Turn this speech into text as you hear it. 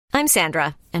I'm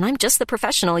Sandra, and I'm just the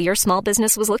professional your small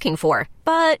business was looking for.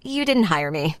 But you didn't hire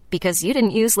me because you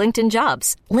didn't use LinkedIn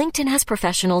Jobs. LinkedIn has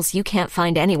professionals you can't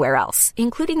find anywhere else,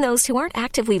 including those who aren't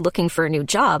actively looking for a new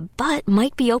job, but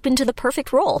might be open to the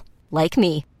perfect role, like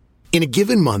me. In a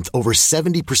given month, over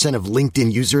 70% of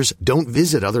LinkedIn users don't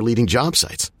visit other leading job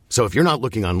sites. So if you're not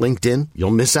looking on LinkedIn,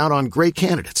 you'll miss out on great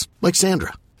candidates like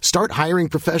Sandra. Start hiring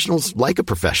professionals like a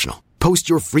professional. Post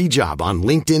your free job on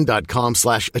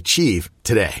linkedin.com/achieve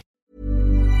today.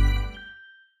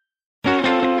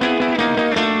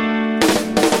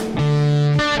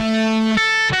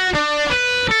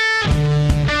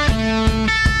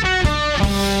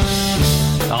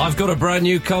 I've got a brand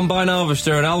new combine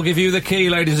harvester and I'll give you the key,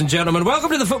 ladies and gentlemen.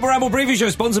 Welcome to the Football Ramble Preview Show,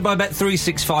 sponsored by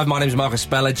Bet365. My name's Marcus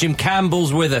Speller. Jim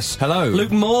Campbell's with us. Hello.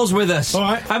 Luke Moore's with us. All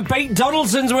right. And Pete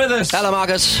Donaldson's with us. Hello,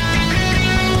 Marcus.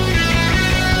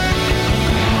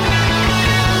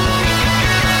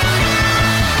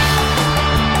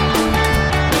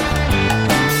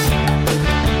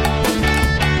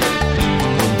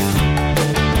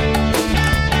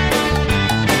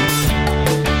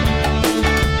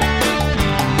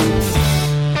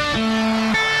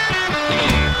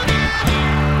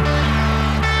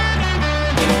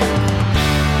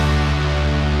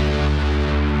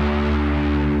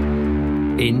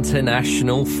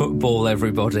 International football,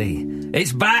 everybody.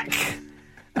 It's back.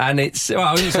 And it's, well,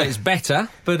 I wouldn't say it's better,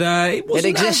 but it wasn't. It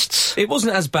exists. It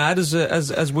wasn't as bad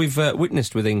as we've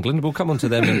witnessed with England. We'll come on to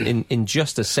them in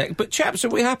just a sec. But chaps, are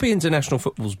we happy international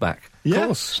football's back? Yeah. Of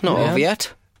course. It's not over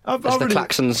yet. As the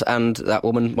Claxons and that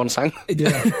woman once sang.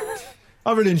 Yeah.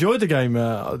 I really enjoyed the game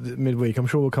midweek. I'm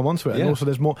sure we'll come on to it. Yeah. And also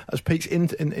there's more, as Pete's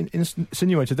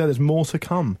insinuated there's more to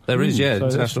come. There is, yeah. So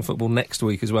International football next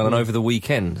week as well, and over the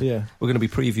weekend. Yeah. We're going to be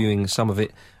previewing some of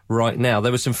it right now.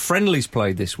 There were some friendlies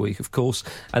played this week, of course,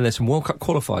 and there's some World Cup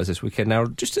qualifiers this weekend. Now,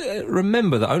 just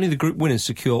remember that only the group winners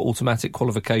secure automatic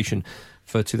qualification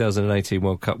for 2018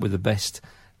 World Cup, with the best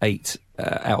 8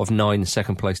 out of 9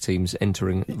 second-place teams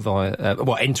entering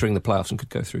entering the playoffs and could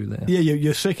go through there. Yeah,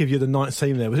 you're sick if you're the 9th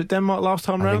team there. Was it Denmark last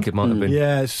time round? I think it might have been.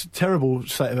 Yeah, it's a terrible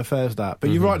state of affairs, that. But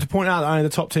you're right to point out that only the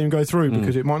top team go through,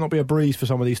 because it might not be a breeze for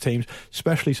some of these teams,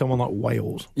 especially someone like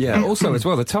Wales. Yeah, also as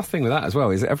well, the tough thing with that as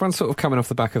well is that everyone's sort of coming off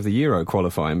the back of the Euro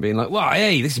qualifying, being like, well,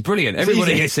 hey, this is brilliant,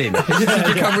 everybody gets in.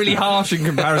 It's become really harsh in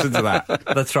comparison to that.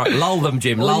 That's right, lull them,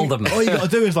 Jim, lull them. All you got to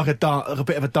do is like a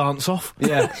bit of a dance-off,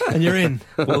 and you're in.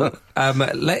 Well,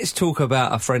 let's talk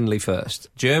about a friendly first.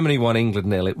 Germany won England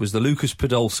 0. It was the Lucas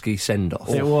Podolski send-off.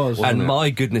 It was, and wasn't it? my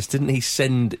goodness, didn't he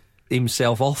send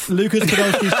himself off? Lucas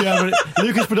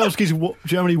Podolski's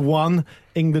Germany won,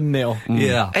 England 0.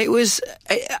 Yeah.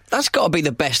 That's got to be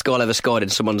the best goal ever scored in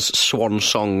someone's swan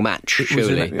song match, It was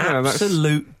surely. an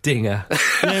absolute dinger.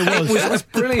 Yeah, it was. It was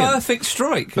brilliant. the perfect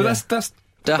strike. But that's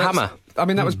The hammer. I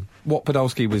mean, that was what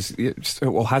Podolski was,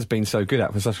 or has been so good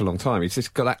at for such a long time. He's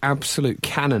just got that absolute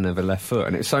cannon of a left foot,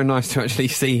 and it's so nice to actually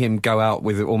see him go out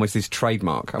with almost his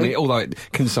trademark. I mean, although it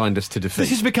consigned us to defeat.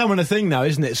 This is becoming a thing now,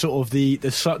 isn't it? Sort of the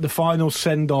final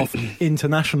send-off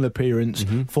international appearance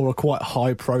for a quite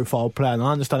high-profile player. And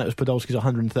I understand it was Podolski's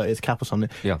 130th cap or something.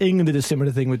 Yeah. England did a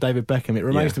similar thing with David Beckham. It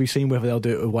remains to be seen whether they'll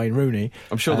do it with Wayne Rooney.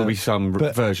 I'm sure there'll be some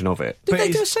version of it. Did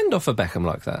they do a send-off for Beckham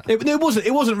like that? It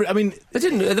wasn't. I mean,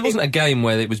 There wasn't a game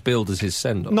where it was billed as his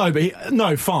send-off.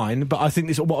 No, fine. But I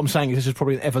think what I'm saying is this is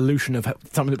probably an evolution of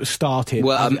something that was started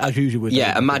as usual with.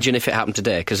 Yeah, imagine if it happened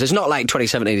today, because it's not like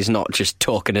 2017 is not just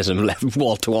tokenism,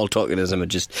 wall-to-wall tokenism,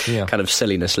 and just kind of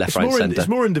silliness left, right, centre. It's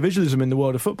more individualism in the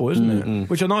world of football, isn't it?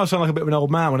 Which I know I sound like a bit of an old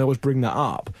man when I always bring that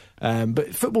up.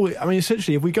 But football, I mean,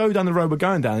 essentially, if we go down the road we're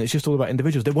going down, it's just all about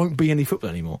individuals. There won't be any football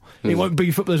anymore. It won't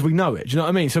be football as we know it. Do you know what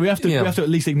I mean? So we have to at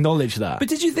least acknowledge that. But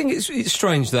did you think it's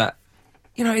strange that,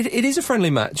 you know, it is a friendly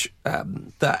match,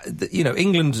 that you know,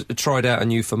 England tried out a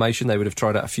new formation. They would have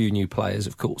tried out a few new players,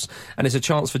 of course, and it's a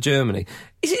chance for Germany.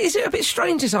 Is it a bit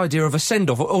strange, this idea of a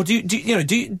send-off, or do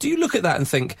you look at that and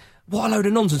think, what a load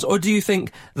of nonsense? Or do you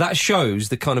think that shows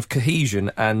the kind of cohesion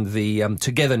and the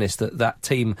togetherness that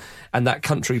team and that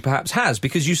country perhaps has?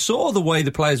 Because you saw the way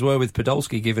the players were with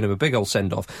Podolski giving him a big old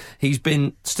send-off. He's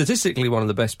been statistically one of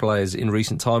the best players in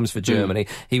recent times for Germany.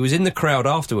 He was in the crowd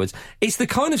afterwards. It's the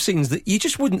kind of scenes that you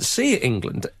just wouldn't see at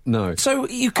England. No. So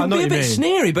you can be a bit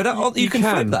sneery, but you can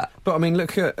flip that. But I mean,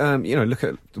 look at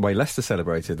the way Leicester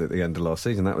celebrated at the end of last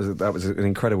season. That was an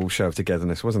incredible show of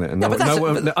togetherness, wasn't it? And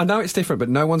I know it's different, but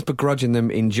no one's begrudging them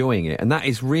enjoying it, and that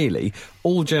is really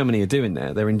all Germany are doing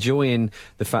there. They're enjoying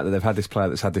the fact that they've had this player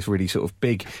that's had this really sort of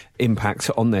big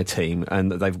impact on their team,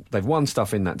 and that they've won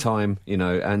stuff in that time, you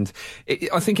know. And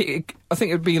I think it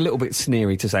would be a little bit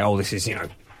sneery to say, oh, this is, you know,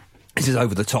 this is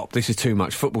over the top. This is too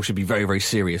much. Football should be very, very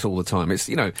serious all the time. It's,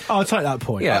 I'll take that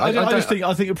point. Yeah,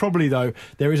 I think probably though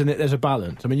there's a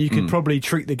balance. I mean, you could probably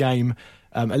treat the game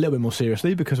a little bit more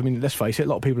seriously because, I mean, let's face it, a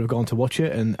lot of people have gone to watch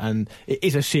it and it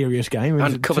is a serious game.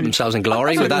 And covered themselves in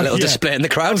glory with that little display in the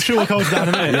crowd. I'm sure we'll come down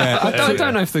in a minute. I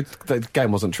don't know if the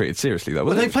game wasn't treated seriously, though.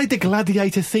 Well, they played the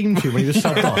Gladiator theme tune when he was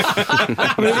subbed off.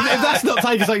 I mean, if that's not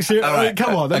taken so seriously, right. I mean,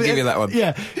 come on. I'll give you that one.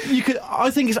 Yeah,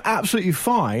 I think it's absolutely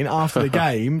fine after the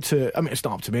game to, I mean, it's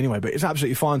not up to me anyway, but it's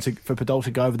absolutely fine for Podolski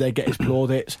to go over there, get his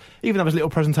plaudits, even have his little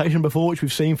presentation before, which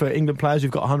we've seen for England players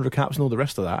who've got 100 caps and all the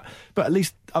rest of that. But at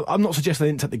least, I'm not suggesting they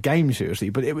didn't take the game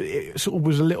seriously, but it sort of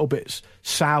was a little bit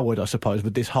soured, I suppose,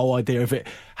 with this whole idea of it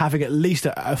having at least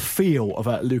a feel of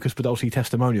a Lucas Podolski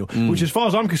testimonial, which, as far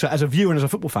as I'm concerned, as a viewer and as a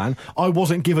football fan, I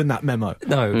wasn't given that memo.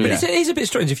 No, but it is a bit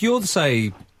strange. If you're,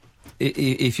 say,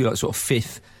 if you're like sort of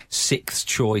fifth, sixth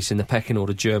choice in the pecking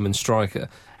order German striker,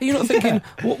 are you not thinking,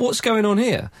 what's going on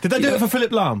here? Did they do it for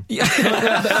Philipp Lahm? Yeah.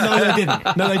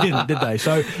 No, they didn't, did they?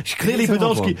 So clearly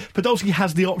Podolski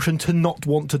has the option to not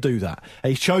want to do that.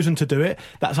 He's chosen to do it.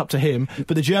 That's up to him.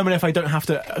 But the German FA don't have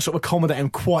to sort of accommodate him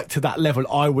quite to that level,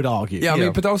 I would argue. Yeah, I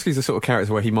mean, Podolski's the sort of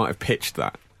character where he might have pitched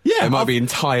that. Yeah, it might be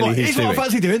entirely his doing. What I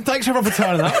fancy doing. Thanks everyone for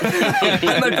turning up.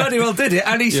 They bloody well did it,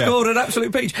 and he scored an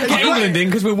absolute peach. Get England in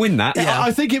because we'll win that. Yeah.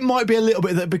 I think it might be a little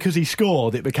bit that because he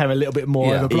scored, it became a little bit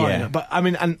more overblown. Yeah. But I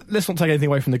mean, and let's not take anything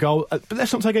away from the goal. But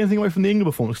let's not take anything away from the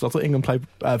England performance, because I thought England played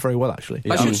very well, actually.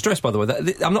 I should stress, by the way,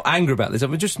 that I'm not angry about this.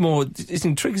 I'm just more it's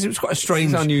intrigued because it was quite a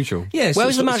strange. It's unusual. Yes. Where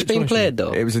was the match being played,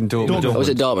 though? It was in Dortmund. Oh, was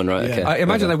it Dortmund? Right. Yeah. Okay. I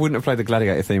imagine they wouldn't have played the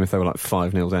Gladiator theme if they were like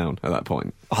 5-0 down at that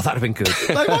point. Oh, that'd have been good.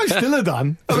 They might still have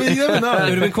done. I mean, you never know. It would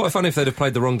have been quite funny if they'd have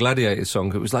played the wrong Gladiator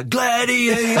song. It was like,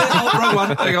 Gladiator! Oh, wrong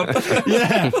one. Hang on.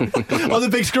 Yeah. On the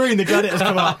big screen, the Gladiators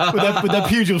come up with their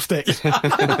pugil sticks.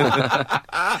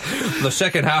 The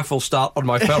second half will start on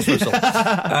my first whistle.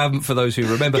 For those who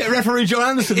remember. Get referee John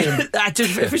Anderson in. I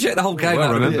just appreciate the whole game.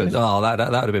 Well remembered. That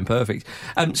would have been perfect.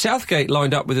 Southgate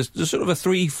lined up with a sort of a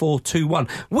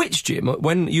 3-4-2-1, which, Jim,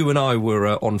 when you and I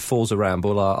were on Forza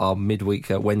Ramble, our midweek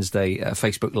Wednesday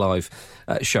Facebook Live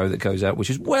show that goes out, which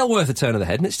is well worth a turn of the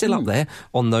head, and it's still up there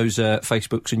on those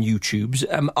Facebooks and YouTubes.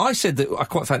 I said that I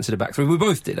quite fancied a back three. We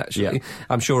both did, actually. Yeah.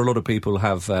 I'm sure a lot of people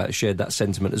have shared that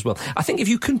sentiment as well. I think if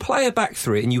you can play a back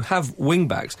three and you have wing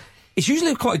backs, it's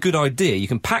usually quite a good idea. You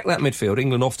can pack that midfield.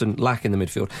 England often lack in the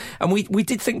midfield. And we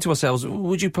did think to ourselves,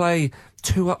 would you play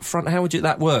two up front? How would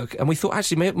that work? And we thought,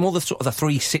 actually, more the sort of the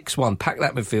 3-6-1, pack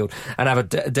that midfield and have a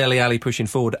Dele Alli pushing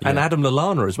forward and Adam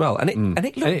Lallana as well. And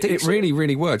it looked it really,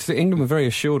 really worked. England were very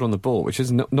assured on the ball, which has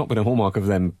not been a hallmark of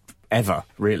them ever,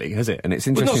 really, has it? And it's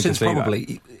interesting not since to see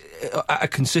probably at a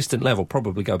consistent level,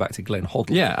 probably go back to Glenn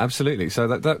Hoddle. Yeah, absolutely. So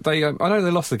that they, I know they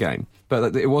lost the game,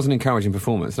 but it was an encouraging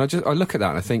performance. And I look at that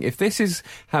and I think, if this is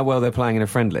how well they're playing in a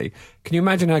friendly, can you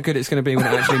imagine how good it's going to be when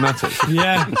it actually matters?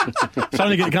 Yeah, it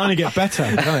can only get better.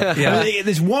 Can't it? Yeah. I mean,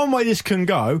 there's one way this can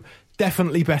go.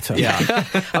 Definitely better. Yeah.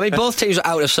 I mean, both teams were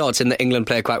out of sorts in that England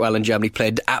played quite well and Germany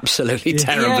played absolutely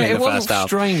terribly in the first half.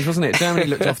 Strange, wasn't it? Germany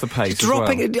looked off the pace.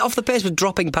 Off the pace with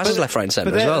dropping passes left, right, and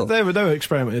centre as well. They were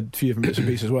experimenting a few different bits and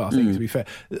pieces as well, I think, to be fair.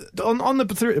 On the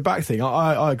through at the back thing,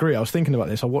 I agree. I was thinking about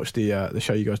this. I watched the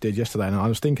show you guys did yesterday, and I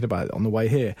was thinking about it on the way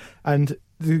here. And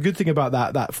the good thing about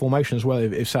that formation as well,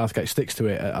 if Southgate sticks to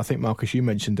it, I think, Marcus, you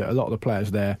mentioned that a lot of the players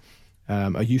there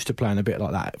are used to playing a bit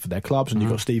like that for their clubs, and you've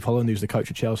got Steve Holland, who's the coach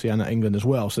of Chelsea and at England as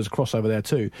well, so there's a crossover there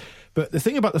too. But the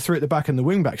thing about the three at the back and the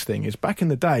wing backs thing is, back in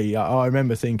the day, I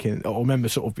remember thinking, or remember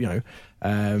sort of,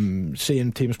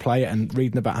 seeing teams play it and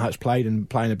reading about how it's played and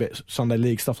playing a bit Sunday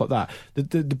League, stuff like that.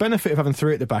 The benefit of having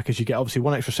three at the back is you get obviously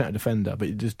one extra centre defender, but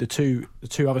the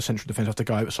two other central defenders have to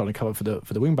go outside and cover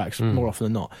for the wing backs more often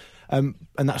than not. And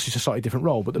that's just a slightly different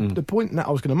role. But the point that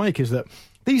I was going to make is that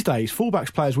these days,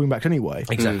 fullbacks play as wing-backs anyway.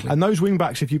 Exactly. And those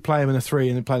wing-backs, if you play them in a three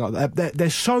and they play like that, they're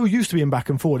so used to being back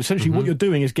and forward. Essentially, what you're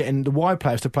doing is getting the wide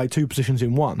players to play two positions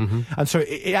in one. And so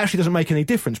it actually doesn't make any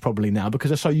difference probably now,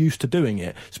 because they're so used to doing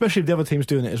it, especially if the other team's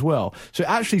doing it as well. So it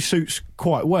actually suits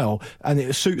quite well, and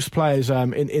it suits players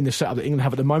in the setup that England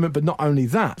have at the moment. But not only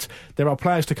that, there are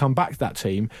players to come back to that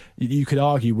team you could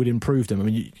argue would improve them. I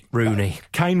mean, Rooney.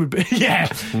 Kane would be... Yeah.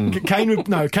 Kane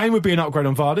would be an upgrade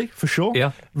on Vardy, for sure.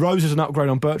 Yeah. Rose is an upgrade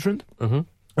on Bertrand.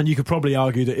 And you could probably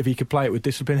argue that if he could play it with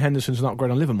discipline, Henderson's an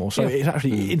upgrade on Livermore. So it's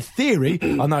actually, in theory,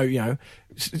 I know,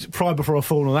 it's pride before a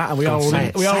fall and all that, and we are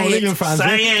all England fans.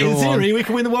 In theory, we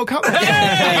can win the World Cup. There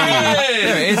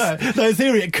it is. So in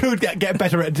theory, it could get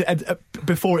better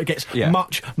before it gets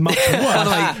much, much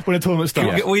worse when a tournament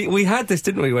starts. We had this,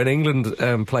 didn't we, when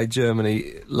England played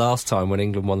Germany last time, when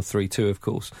England won 3-2, of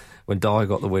course, when Dyer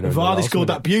got the winner. Vardy scored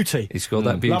that beauty. He scored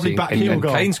that beauty. Lovely back heel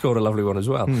goal. Kane scored a lovely one as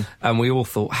well. And we all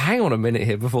thought, hang on a minute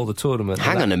here before the tournament.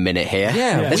 Hang on a minute here.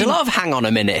 Yeah. There's a lot of hang on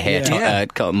a minute here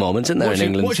moments, isn't there, in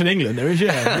England? Watching England, there is,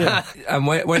 yeah. And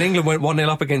when England went 1-0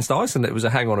 up against Iceland, it was a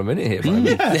hang on a minute here.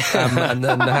 And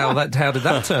how did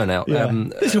that turn out?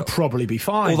 This will probably be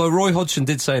fine. Although Roy Hodgson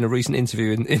did say in a recent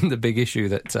interview in The Big Issue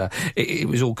that it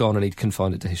was all gone and he'd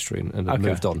confined it to history and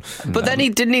moved on. But then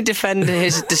didn't he defend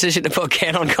his decision to put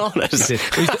Kane on corners?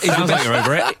 Sounds like you're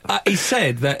over it. He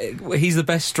said that he's the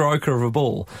best striker of a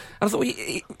ball. And I thought,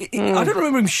 I don't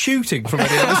remember him shooting from any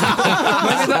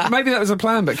other. maybe that was a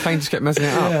plan, but Kane just kept messing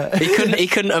it up. He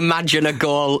couldn't imagine a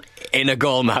goal in a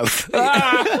goal mouth.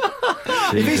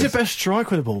 If he's the best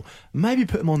striker of the ball, maybe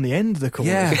put him on the end of the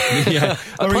corner. Yeah.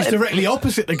 Or he's directly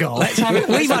opposite the goal.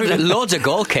 We've had loads of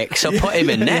goal kicks, so put him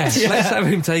in net. Let's have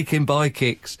him taking by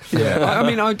kicks. Yeah, I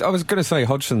mean, I was going to say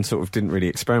Hodgson sort of didn't really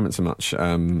experiment so much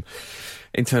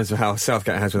in terms of how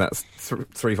Southgate has with that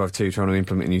 3-5-2 trying to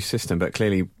implement a new system, but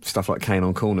clearly stuff like Kane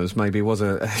on corners maybe was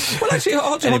a well, actually,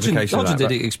 Hodgson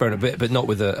did experiment a bit, but not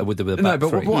with the back no. But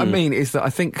three. what I mean is that I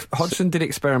think Hodgson did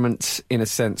experiment in a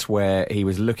sense where he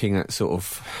was looking at sort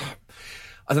of,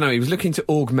 I don't know, he was looking to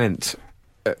augment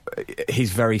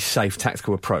his very safe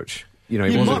tactical approach. You know,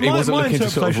 he wasn't looking to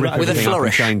sort of rip with a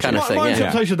flourish kind of thing. My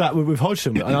interpretation of that with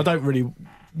Hodgson, and I don't really.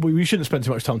 We shouldn't spend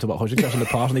too much time talking about Hodgson. That's in the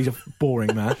past, and he's a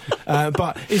boring man.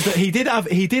 But is that he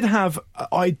did have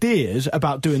ideas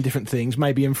about doing different things,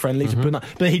 maybe in friendlies, but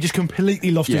he just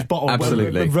completely lost his bottle.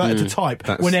 Absolutely, reverted to type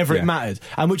whenever it mattered,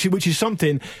 and which is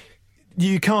something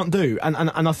you can't do. And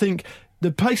I think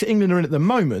the place that England are in at the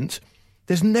moment,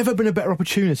 there's never been a better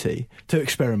opportunity to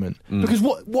experiment. Because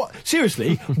what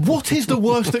seriously, what is the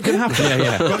worst that can happen?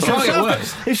 Right,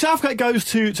 so if Southgate goes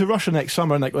to Russia next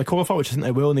summer and they qualify, which I think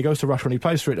they will, and he goes to Russia and he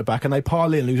plays 3 at the back and they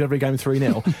pile in and lose every game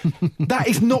 3-0, that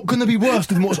is not going to be worse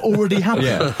than what's already happened.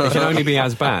 Yeah, it can only be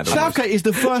as bad. Southgate is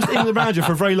the first England manager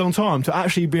for a very long time to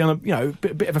actually be on a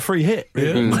bit of a free hit.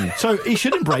 Really. So he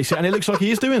should embrace it, and it looks like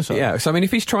he is doing so. Yeah, so I mean,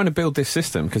 if he's trying to build this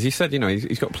system, because he said,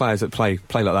 he's got players that play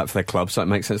like that for their club, so it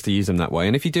makes sense to use them that way.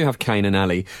 And if you do have Kane and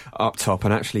Ali up top,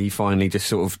 and actually he finally just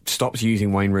sort of stops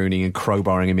using Wayne Rooney and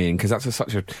crowbarring him in, because that's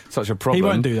such a problem. He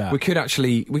won't do that. We could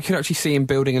actually see him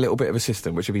building a little bit of a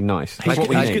system, which would be nice. That's what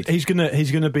we need. He's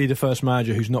gonna be the first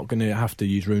manager who's not going to have to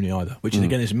use Rooney either, which is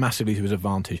again is massively to his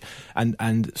advantage.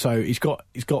 And so he's got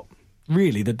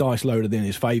really the dice loaded in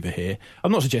his favour here.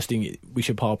 I'm not suggesting we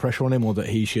should pile pressure on him or that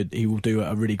he will do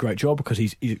a really great job, because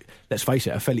he's let's face it,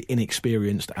 a fairly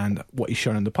inexperienced, and what he's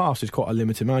shown in the past is quite a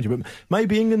limited manager. But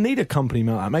maybe England need a company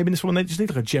like that. Maybe in this one they just need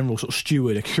like a general sort of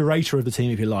steward, a curator of the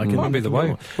team, if you like. Might be the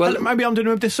way. Well, maybe I'm doing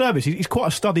him a disservice. He's quite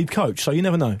a studied coach, so you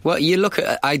never know. Well, you look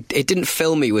at it didn't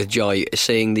fill me with joy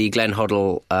seeing the Glenn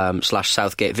Hoddle /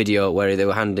 Southgate video where they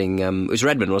were handing it was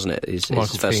Redmond, wasn't it? His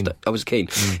first. I was Keane.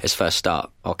 His first start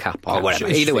or cap or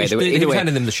whatever. Either way, he was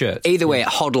handing them the shirts. Either way,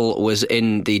 Hoddle was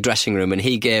in the dressing room and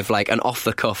he gave like an off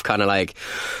the cuff kind of like,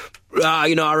 I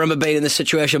remember being in this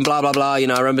situation, blah blah blah. I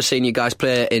remember seeing you guys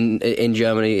play in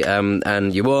Germany,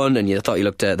 and you won, and you thought you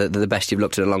looked the best you've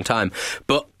looked in a long time,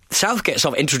 but Southgate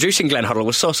sort of introducing Glenn Hoddle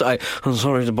was so I'm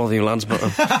sorry to bother you lads, but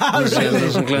there's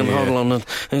Glenn Hoddle on it.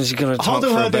 He's going to talk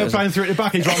Hoddle heard they were bit. playing 3 at the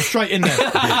back, he's right straight in there.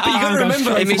 But you got to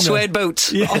remember, in his suede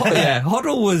boots.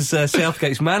 Hoddle was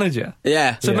Southgate's manager.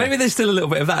 Yeah. So maybe there's still a little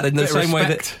bit of that in the same way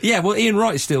that. Yeah, well, Ian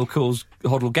Wright still calls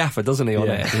Hoddle Gaffer, doesn't he, on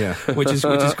air? Yeah. which is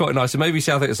quite nice. And maybe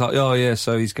Southgate's like, oh yeah,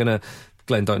 so he's going to.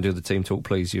 Glenn, don't do the team talk,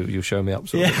 please. You'll show me up.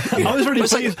 I was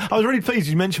really pleased.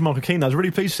 You mentioned Michael Keane. I was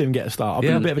really pleased to see him get a start. I've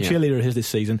been a bit of a cheerleader of his this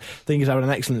season. I think he's having an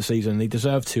excellent season. He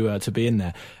deserved to be in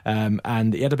there.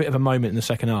 And he had a bit of a moment in the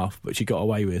second half, which he got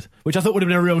away with, which I thought would have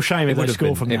been a real shame if they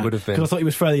scored from that. It would have been. Because I thought he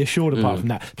was fairly assured apart from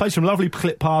that. Played some lovely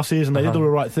clip passes and they did all the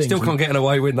right things. Still can't get an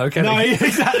away win though, can he? No,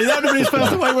 exactly. That would have been his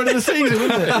first away win of the season,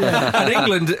 wouldn't it? Yeah. And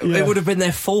England, it would have been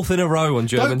their 4th in a row on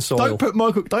German soil. Don't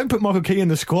put Michael Keane in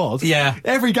the squad. Yeah.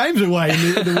 Every game's away in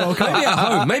the World Cup. Maybe at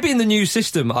home. Maybe in the new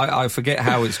system. I forget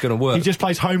how it's going to work. He just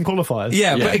plays home qualifiers.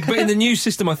 Yeah. But in the new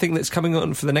system, I think that's coming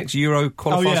on for the next Euro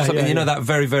qualifiers or something. That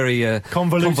very, very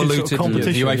convoluted sort of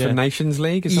competition. The UEFA Nations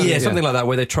League? Something like that,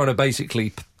 where they're trying to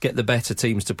basically get the better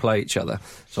teams to play each other.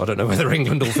 So I don't know whether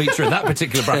England will feature in that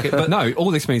particular bracket. But no,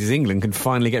 all this means is England can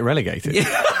finally get relegated.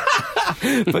 Yeah.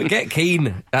 But get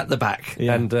Keane at the back,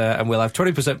 and we'll have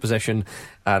 20% possession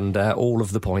and all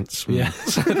of the points. Yeah,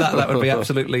 so that would be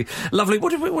absolutely lovely. What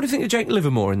do you think of Jake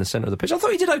Livermore in the centre of the pitch? I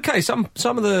thought he did okay. Some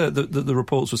of the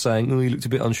reports were saying he looked a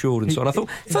bit unsure and so on. I thought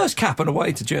first cap and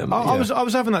away to Germany. I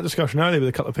was having that discussion earlier with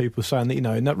a couple of people saying that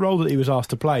in that role that he was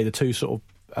asked to play, the two sort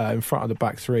of in front of the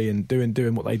back three and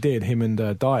doing what they did, him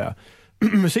and Dyer.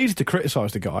 it's easy to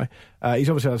criticise the guy. He's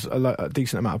obviously has a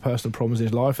decent amount of personal problems in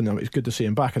his life, and it's good to see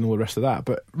him back and all the rest of that.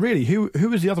 But really, who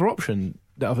is the other option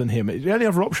other than him? The only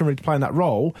other option really playing that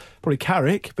role, probably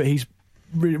Carrick, but he's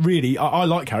really, I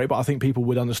like Carrick, but I think people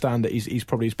would understand that he's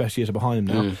probably his best years are behind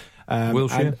him now.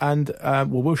 Wilshere?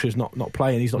 Well, Wilshere's not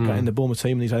playing. He's not getting the Bournemouth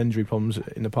team, and he's had injury problems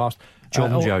in the past.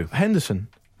 John Joe.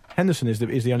 Henderson is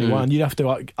the only one. You'd have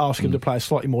to ask him to play a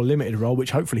slightly more limited role,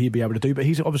 which hopefully he'd be able to do. But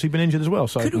he's obviously been injured as well.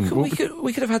 So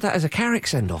we could have had that as a Carrick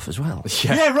send off as well.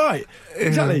 Yeah, right.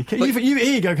 Exactly.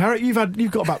 Here you go, Carrick.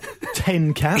 You've got about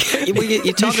 10 caps.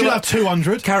 You should have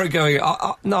 200. Carrick going,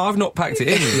 no, I've not packed it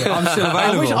in. I'm still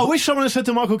available. I wish someone had said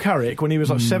to Michael Carrick when he was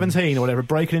like 17 or whatever,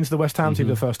 breaking into the West Ham team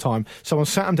for the first time, someone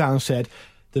sat him down and said,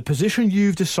 the position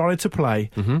you've decided to play,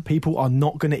 people are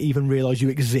not going to even realise you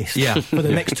exist for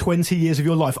the next 20 years of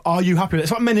your life. Are you happy with it?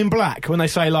 It's like Men in Black when they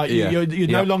say like you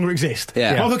no longer exist.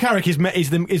 Yeah. Michael Carrick is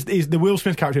the Will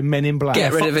Smith character in Men in Black.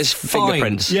 Get rid of his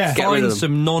fingerprints. Yeah. Get rid of Find them.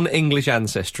 some non-english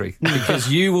ancestry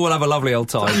because you will have a lovely old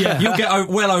time. You'll get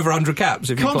well over 100 caps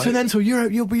if you play. Continental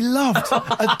Europe, you'll be loved,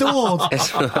 adored.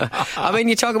 I mean,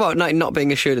 you talk about not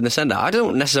being assured in the centre. I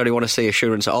don't necessarily want to see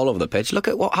assurance all over the pitch. Look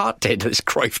at what Hart did, this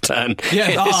Cruyff turn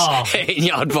in his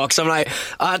 18-yard box. I'm like,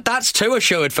 that's too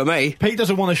assured for me. Pete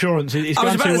doesn't want assurance. It's I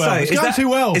was going about too to say, well. It's going too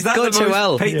well. Is that Going the too most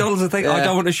well. Pete Donaldson thing? I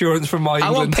don't want assurance from my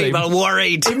England I want team. people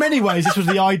worried. In many ways, this was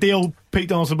the ideal Pete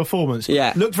Donaldson performance.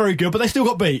 Yeah. Looked very good, but they still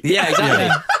got beat. Yeah, exactly.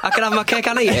 I can have my cake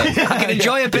and eat it. I can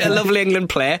enjoy a bit of lovely England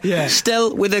play,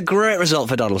 still with a great result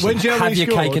for Donaldson. When Germany Have your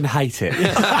scored, cake and hate it.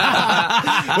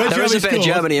 when There is Germany a bit of scored,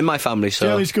 Germany in my family, so...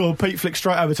 Germany scored, Pete flicked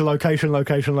straight over to location.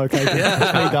 That's me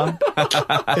done.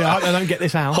 I hope they don't get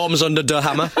this out. Holmes under the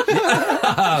hammer.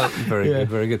 Very good,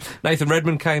 very good. Nathan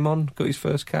Redmond came on, got his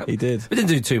first cap. He did. We didn't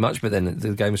do too much, but then the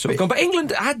game was sort of gone. But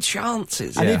England had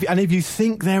chances. And if you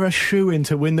think they're a shoo-in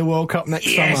to win the World Cup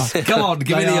next summer, Come on,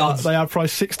 give me the odds. They are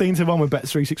priced 16-1 with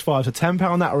Bet365. So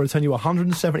 £10 that will return you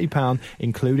 £170,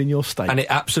 including your stake. And it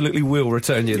absolutely will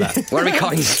return you that. Where are we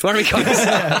coins?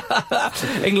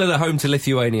 England are home to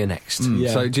Lithuania next.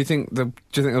 So do you think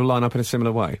they'll line up in a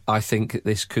similar way? I think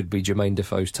this could be Jermaine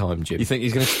Defoe's time, Jim. You think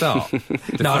he's going to start?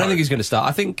 No, I don't think he's going to start.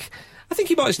 I think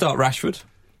he might start Rashford.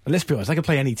 And let's be honest, they could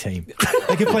play any team.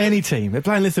 They're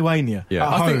playing Lithuania at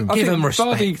home. Give him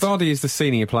respect. Vardy is the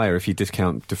senior player if you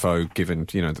discount Defoe, given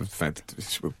the fact that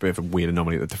it's a bit of a weird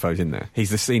anomaly that Defoe's in there.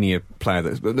 He's the senior player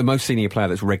the most senior player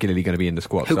that's regularly going to be in the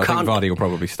squad. So I think Vardy will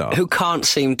probably start. Who can't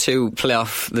seem to play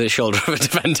off the shoulder of a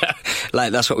defender.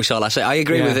 Like, that's what we saw last night. I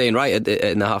agree with Ian, right,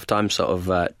 in the half-time sort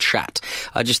of chat.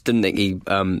 I just didn't think he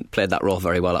played that role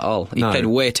very well at all. He played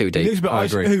way too deep. He looks a bit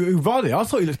Vardy? I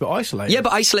thought he looked a bit isolated. Yeah,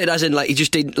 but isolated as in, like, he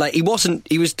just did, like, he was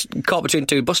caught between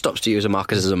two bus stops, to use a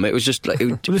Marxism. It was just like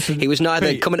he was neither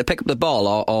Pete, coming to pick up the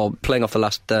ball or playing off the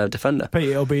last defender. Pete,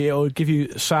 it'll give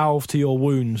you salve to your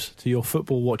wounds, to your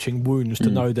football watching wounds, to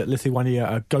know that Lithuania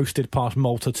are ghosted past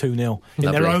Malta 2-0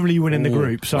 in their only win in the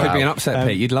group. So Could be an upset,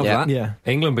 Pete. You'd love that. Yeah,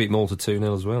 England beat Malta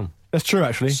 2-0 as well. that's true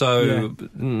actually. So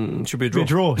should be a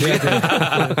draw. Be a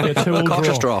draw. A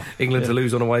cautious draw. England to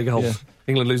lose on away goals. Yeah.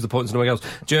 England lose the points on away goals.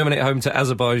 Germany at home to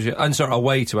Azerbaijan.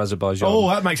 Away to Azerbaijan. Oh,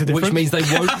 that makes a difference. Which means they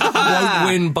won't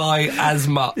win by as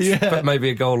much, but maybe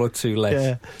a goal or two less.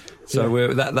 Yeah.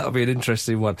 So that'll be an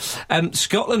interesting one.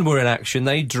 Scotland were in action.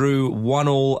 They drew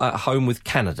 1-1 at home with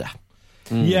Canada.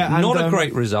 Yeah, and, not a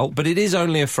great result, but it is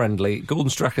only a friendly. Gordon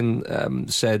Strachan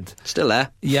said... Still there.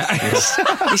 Yeah.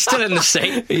 He's still in the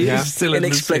seat. He's still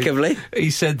inexplicably. In the seat. He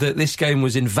said that this game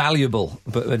was invaluable,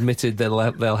 but admitted they'll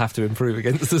have to improve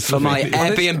against the For my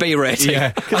Airbnb rating.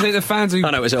 Yeah, because the fans who...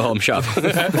 I know it was a home shop.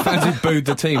 the fans who booed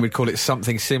the team would call it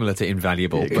something similar to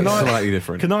invaluable, but slightly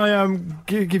different. Can I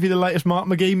give you the latest Mark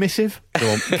McGee missive?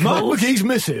 Mark McGee's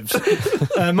missives.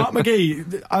 Mark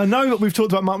McGee, I know that we've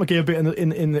talked about Mark McGee a bit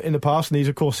in the past, and he's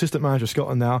of course assistant manager of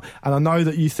Scotland now, and I know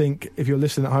that you think, if you're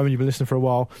listening at home and you've been listening for a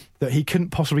while, that he couldn't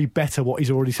possibly better what he's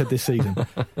already said this season.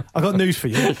 I've got news for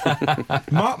you.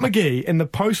 Mark McGee, in the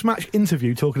post-match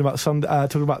interview, talking about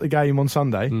the game on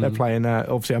Sunday, they're playing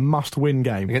obviously a must-win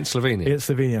game against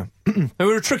Slovenia. They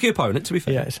were a tricky opponent, to be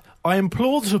fair. Yes. I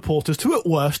implore the supporters to, at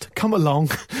worst, come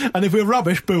along, and if we're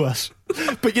rubbish, boo us.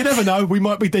 But you never know, we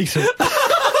might be decent.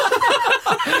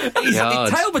 He's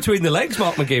tail between the legs,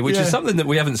 Mark McGee, which is something that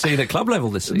we haven't seen at club level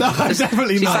this season. No,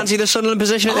 definitely Do you not. fancy the Sunderland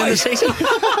position at the end of the season?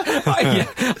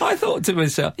 I thought to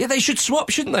myself, they should swap,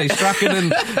 shouldn't they? Strachan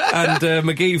and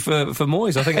McGee for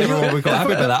Moyes. I think everyone would be quite happy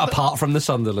with that, apart from the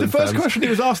Sunderland The first fans. question he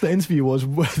was asked in the interview was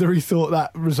whether he thought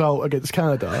that result against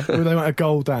Canada, where they went a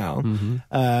goal down,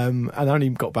 and only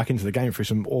got back into the game through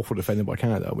some awful defending by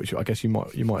Canada, which I guess you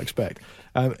might expect.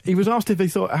 He was asked if he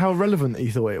thought how relevant he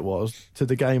thought it was to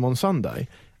the game on Sunday.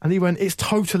 And he went, it's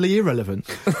totally irrelevant.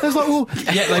 I was like, well...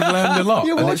 Yet they've learned a lot,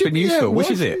 and it's been useful.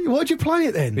 Which is it? Why'd you play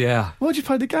it then? Yeah. Why'd you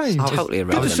play the game? It's totally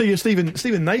irrelevant. Good to see you,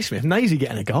 Stephen Naismith. Naisy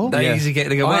getting a goal. Naisy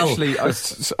getting a goal. Actually, I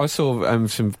saw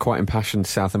some quite impassioned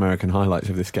South American highlights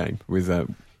of this game with...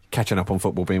 catching up on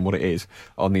football being what it is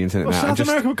on the internet now. South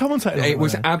American commentator. It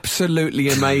was absolutely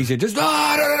amazing. Just Norwich.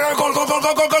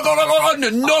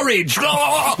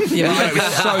 Yeah, it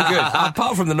was so good.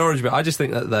 Apart from the Norwich bit, I just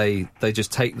think that they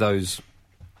just take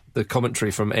the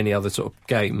commentary from any other sort of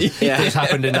game that's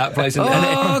happened in that place. Go!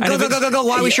 Why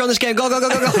are we showing this game? Go!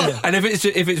 And if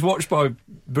it's watched by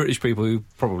British people who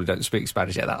probably don't speak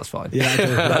Spanish, that's fine. Yeah,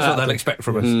 that's what they'll expect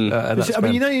from us.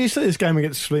 You say this game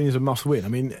against Slovenia is a must-win. I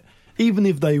mean, even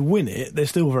if they win it, they're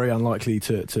still very unlikely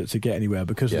to get anywhere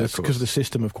because of the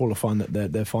system of qualifying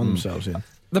that they find themselves in.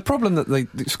 The problem that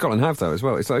Scotland have, though, as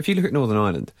well, is like if you look at Northern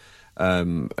Ireland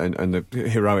and the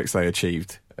heroics they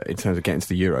achieved in terms of getting to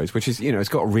the Euros, which is, it's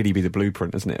got to really be the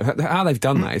blueprint, isn't it? How they've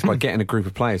done that is by getting a group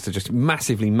of players to just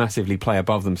massively play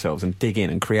above themselves and dig in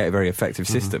and create a very effective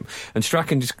system. And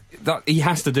Strachan he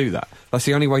has to do that. That's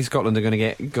the only way Scotland are going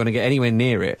to get anywhere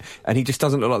near it, and he just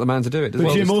doesn't look like the man to do it.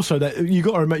 But Jim, also that you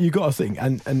got to think,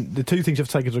 and the two things you have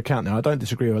to take into account now. I don't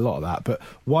disagree with a lot of that, but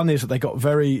one is that they got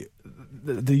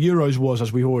the Euros was,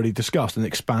 as we already discussed, an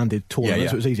expanded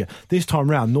tournament, so it was easier. This time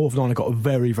round, Northern Ireland got a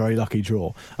very, very lucky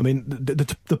draw. I mean,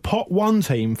 the pot one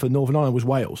team for Northern Ireland was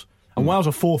Wales. And Wales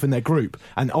are fourth in their group.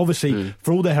 And obviously,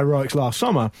 for all their heroics last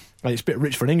summer, it's a bit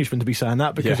rich for an Englishman to be saying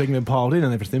that because England piled in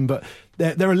and everything, but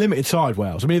they're a limited side,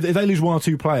 Wales. I mean, if they lose one or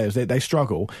two players, they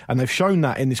struggle, and they've shown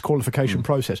that in this qualification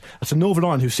process. And so Northern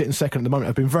Ireland, who's sitting second at the moment,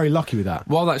 have been very lucky with that.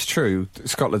 While that's true,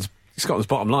 Scotland's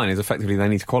bottom line is effectively they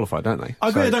need to qualify, don't they? I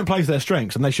agree they don't play to their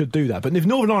strengths, and they should do that. But if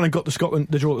Northern Ireland got the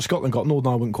draw that Scotland got, Northern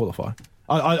Ireland wouldn't qualify.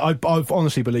 I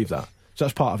honestly believe that. So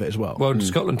that's part of it as well. Well,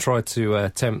 Scotland tried to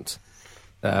tempt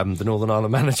the Northern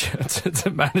Ireland manager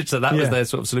to manage that was their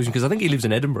sort of solution, because I think he lives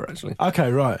in Edinburgh, actually. Okay,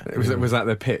 right. Was that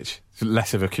their pitch?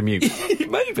 Less of a commute?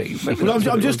 Maybe. Well,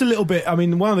 I'm just a little bit... I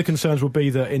mean, one of the concerns would be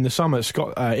that in the summer,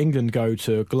 England go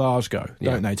to Glasgow,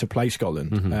 don't they, to play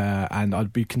Scotland. And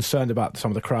I'd be concerned about some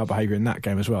of the crowd behaviour in that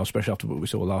game as well, especially after what we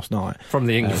saw last night. From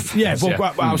the England.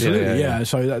 Absolutely.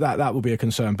 So that will be a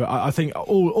concern. But I think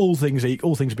all things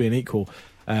being equal...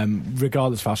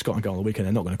 regardless of how Scotland go on the weekend,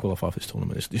 they're not going to qualify for this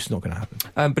tournament. It's just not going to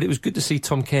happen. But it was good to see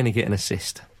Tom Kenny get an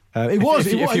assist. If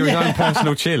you're his own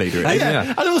personal cheerleader.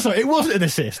 And also, it wasn't an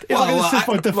assist. It was an assist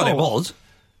by default. Well, it was.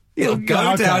 It'll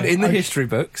go down in the history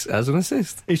books as an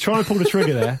assist. He's trying to pull the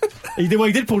trigger there. He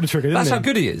did pull the trigger, didn't That's he? how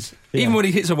good he is. Yeah. Even when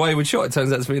he hits a wayward shot, it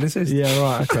turns out to be an assist. Yeah,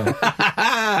 right, okay.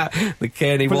 The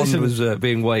Kearney wand was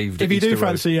being waved. If you do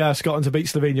fancy Scotland to beat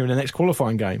Slovenia in the next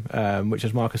qualifying game, which,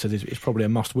 as Marcus said, is probably a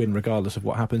must-win regardless of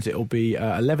what happens, it'll be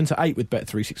 11-8 with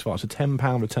Bet365, so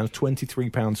 £10 returns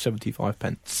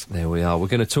 £23.75. There we are. We're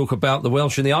going to talk about the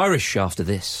Welsh and the Irish after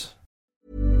this.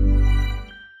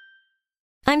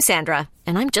 I'm Sandra,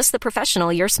 and I'm just the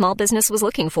professional your small business was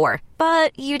looking for.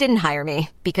 But you didn't hire me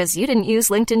because you didn't use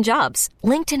LinkedIn Jobs.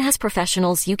 LinkedIn has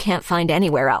professionals you can't find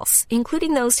anywhere else,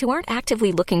 including those who aren't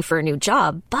actively looking for a new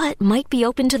job, but might be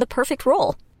open to the perfect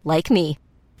role, like me.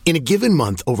 In a given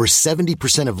month, over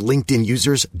 70% of LinkedIn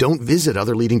users don't visit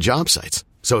other leading job sites.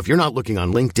 So if you're not looking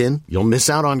on LinkedIn, you'll miss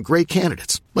out on great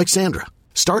candidates, like Sandra.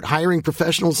 Start hiring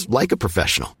professionals like a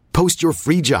professional. Post your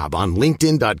free job on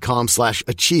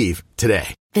linkedin.com/achieve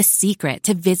today. The secret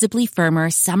to visibly firmer,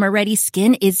 summer-ready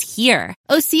skin is here.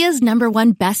 Osea's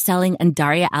 #1 best-selling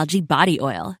Undaria Algae Body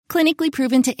Oil. Clinically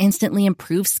proven to instantly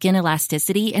improve skin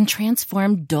elasticity and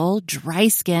transform dull, dry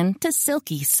skin to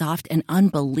silky, soft, and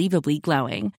unbelievably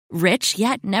glowing. Rich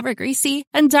yet never greasy,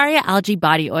 Undaria Algae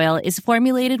Body Oil is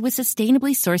formulated with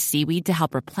sustainably sourced seaweed to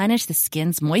help replenish the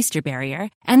skin's moisture barrier,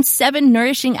 and 7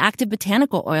 nourishing active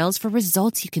botanical oils for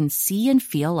results you can see and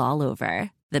feel all over.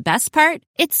 The best part?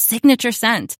 Its signature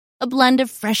scent. A blend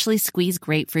of freshly squeezed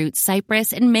grapefruit,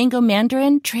 cypress, and mango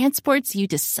mandarin transports you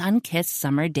to sun-kissed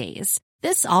summer days.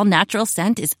 This all-natural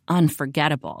scent is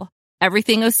unforgettable.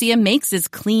 Everything Osea makes is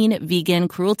clean, vegan,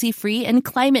 cruelty-free, and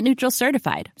climate-neutral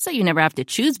certified, so you never have to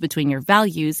choose between your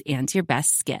values and your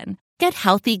best skin. Get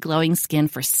healthy, glowing skin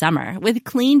for summer with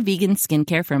clean, vegan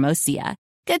skincare from Osea.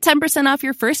 Get 10% off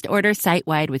your first order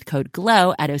site-wide with code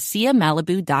GLOW at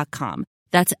OseaMalibu.com.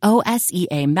 That's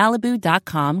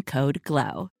OSEAMalibu.com, code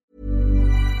GLOW.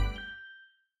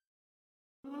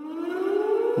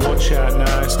 Watch out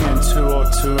now, it's getting too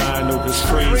hot to handle, because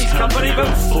three's company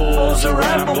but four's a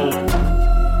ramble.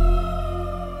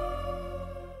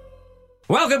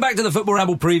 Welcome back to the Football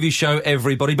Ramble preview show,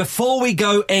 everybody. Before we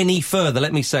go any further,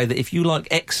 let me say that if you like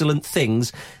excellent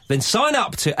things, then sign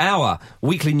up to our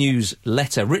weekly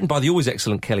newsletter, written by the always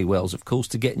excellent Kelly Wells, of course,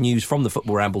 to get news from the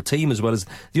Football Ramble team, as well as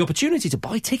the opportunity to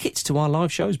buy tickets to our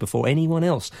live shows before anyone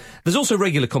else. There's also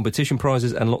regular competition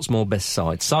prizes and lots more best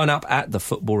sides. Sign up at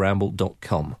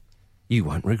thefootballramble.com. You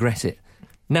won't regret it.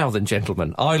 Now then,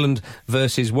 gentlemen, Ireland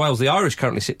versus Wales. The Irish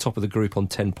currently sit top of the group on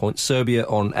 10 points, Serbia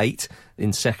on 8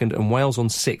 in second, and Wales on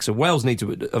 6. So Wales need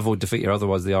to avoid defeat here,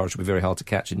 otherwise the Irish will be very hard to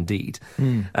catch indeed.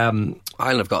 Ireland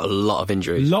have got a lot of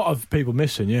injuries. A lot of people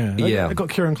missing, yeah. They've got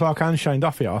Kieran Clark and Shane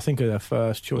Duffy, I think, are their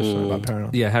first choice. About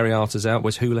Perrin. Yeah, Harry Arter's out.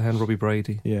 Wes Hoolahan, Robbie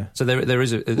Brady. Yeah. So there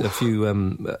is a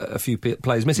few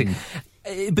players missing.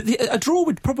 But a draw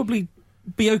would probably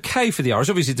be okay for the Irish.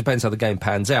 Obviously, it depends how the game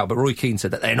pans out, but Roy Keane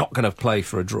said that they're not going to play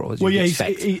for a draw. Well, yeah,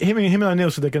 him and O'Neill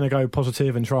said they're going to go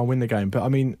positive and try and win the game. But I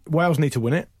mean, Wales need to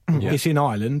win it. Yeah. It's in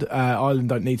Ireland. Ireland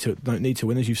don't need to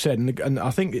win, as you've said, and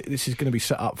I think this is going to be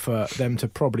set up for them to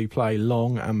probably play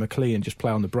Long and McLean just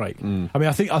play on the break. I mean,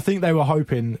 I think they were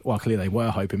hoping. Well, clearly they were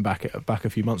hoping back a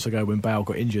few months ago when Bale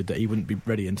got injured that he wouldn't be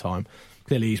ready in time.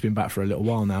 Clearly, he's been back for a little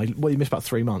while now. He missed about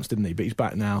 3 months, didn't he? But he's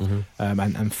back now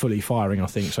and fully firing, I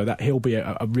think. So that he'll be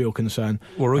a real concern.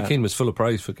 Well, Roy Keane was full of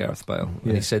praise for Gareth Bale.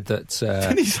 And he said that...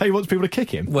 Didn't he say he wants people to kick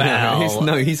him?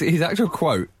 Well... his actual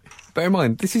quote... Bear in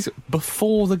mind, this is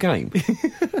before the game.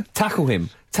 Tackle him.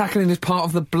 Tackling is part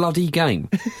of the bloody game.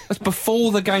 That's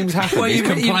before the game's happened. He's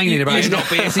complaining about it not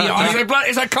being...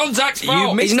 It's a contact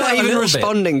sport. He's not even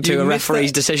responding to a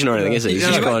referee's decision or anything, is he? He's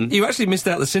just gone... You actually missed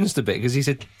out the sinister bit, because he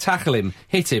said, tackle him,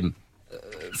 hit him.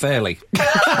 Fairly.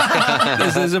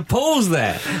 there's a pause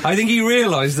there. I think he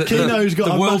realised that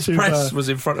the world press was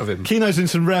in front of him. Keno's in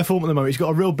some rare form at the moment. He's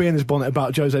got a real bee in his bonnet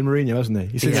about Jose Mourinho, hasn't he?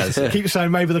 He keeps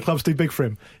saying maybe the club's too big for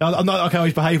him. I'm not okay how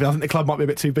he's behaving. I think the club might be a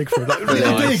bit too big for him. Like,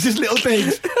 little bigs.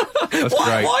 That's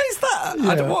great. Why is that?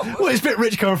 Yeah. Well, it's a bit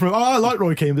rich coming from... I like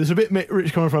Roy Keane, but it's a bit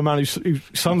rich coming from a man whose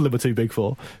Sunderland were too big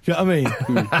for. Do you know what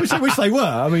I mean? which they were.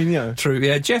 I mean, you know. True,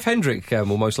 yeah. Jeff Hendrick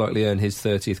will most likely earn his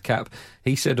 30th cap.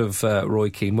 He said of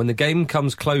Roy Keane, when the game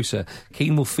comes closer,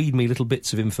 Keane will feed me little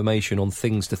bits of information on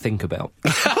things to think about.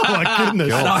 Oh, my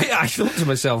goodness. And I thought to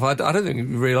myself, I don't think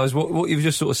you realise what you've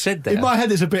just sort of said there. In my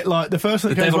head, it's a bit like the first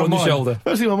thing that came to my mind. Shoulder.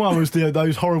 First thing in my mind was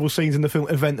those horrible scenes in the film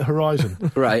Event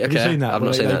Horizon. Right, okay. Have you seen that? I've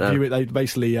not seen that, no. They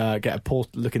basically get a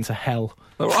port look into hell.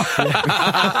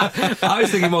 I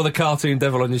was thinking more the cartoon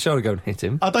devil on your shoulder going, hit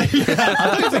him. I don't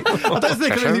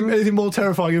think anything more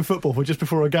terrifying in football for just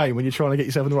before a game when you're trying to get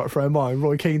yourself in the right frame of mind.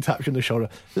 Roy Keane taps you on the shoulder.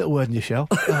 Little word in your shell.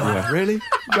 Really?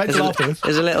 Great to afterwards.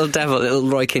 There's a little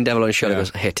Roy Keane devil on his shoulder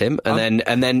goes, hit him. And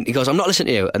then he goes, I'm not listening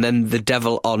to you. And then the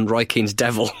devil on Roy Keane's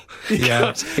devil he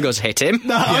goes, hit him.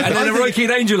 No, and then a Roy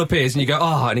Keane angel appears and you go,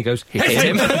 and he goes, hit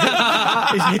him.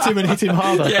 He's hit him and hit him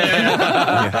harder.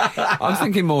 Yeah. I'm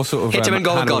thinking more sort of hit him and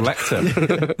go, Hannibal God.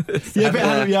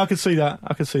 Lecter. I could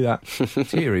see that.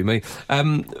 Deary me.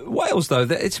 Wales, though,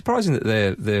 it's surprising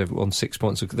that they're on 6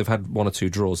 points. They've had 1 or 2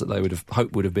 draws that they would have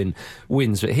hoped would have been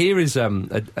wins. But here is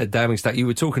a damning stat. You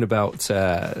were talking about,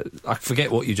 I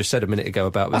forget what you just said a minute ago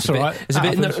about. That's all right. It's a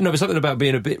bit, no, something about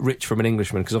being a bit rich from an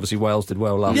Englishman, because obviously Wales did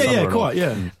well last summer. Yeah, quite,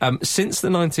 yeah. Since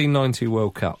the 1990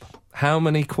 World Cup, how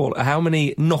many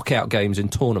knockout games in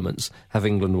tournaments have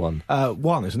England won?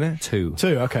 1, isn't it? 2. 2,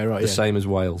 okay, right. The same as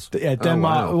Wales. Yeah,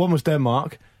 Denmark. Oh, wow. One was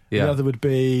Denmark. Yeah. The other would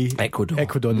be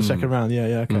Ecuador in the second round.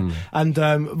 Yeah, okay. And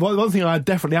one thing I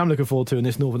definitely am looking forward to in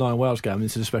this Northern Ireland Wales game, and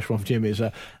this is a special one for Jimmy, is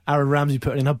Aaron Ramsey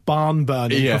putting in a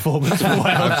barn-burning performance for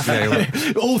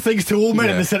Wales. All things to all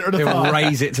men in the centre of the park. He'll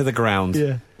raise it to the ground.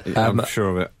 Yeah. I'm sure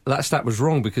of it. That stat was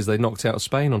wrong because they knocked out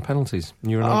Spain on penalties.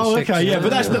 Okay, yeah,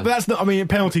 but that's not. I mean,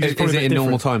 penalties is probably it in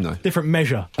normal time though? Different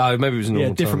measure. Oh, maybe it was in normal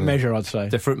time. Different measure, I'd say.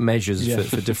 Different measures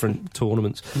for different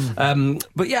tournaments.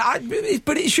 But yeah,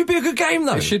 but it should be a good game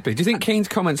though. It should be. Do you think Keane's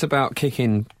comments about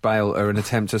kicking Bale are an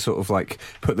attempt to sort of like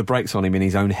put the brakes on him in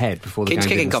his own head before the Keane's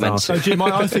game kicking comments? started? So Jim,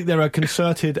 I think they're a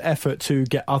concerted effort to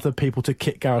get other people to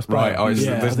kick Gareth Bale. Right.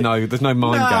 There's no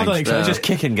mind games. I don't think so. It's just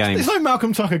kicking games. There's no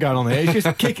Malcolm Tucker going on here. It's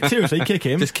just seriously, kick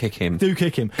him. Just kick him. Do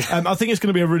kick him. I think it's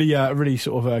going to be a really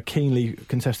sort of keenly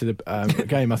contested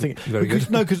game. I think. Very good.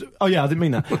 No, because I didn't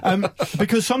mean that.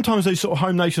 Because sometimes those sort of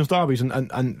home nations derbies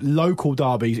and local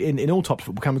derbies in all types of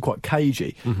football can be quite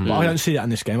cagey. But I don't see that in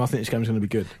this game. I think this game's going to be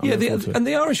good. And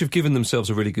the Irish have given themselves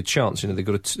a really good chance. You know,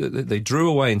 they drew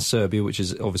away in Serbia, which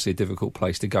is obviously a difficult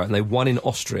place to go, and they won in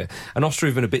Austria. And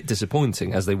Austria have been a bit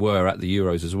disappointing, as they were at the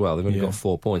Euros as well. They've only got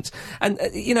 4 points. And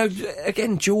you know,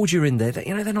 again, Georgia in there.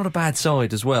 They're not a bad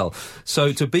side as as well.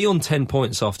 So to be on 10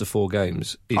 points after 4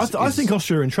 games is... I think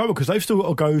Austria are in trouble because they've still got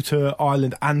to go to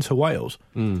Ireland and to Wales.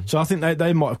 So I think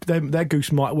their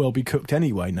goose might well be cooked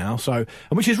anyway now. So,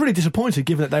 and which is really disappointing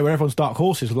given that they were everyone's dark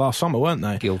horses last summer, weren't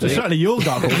they? Guilty. They're certainly your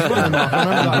dark horses, weren't they, Mark?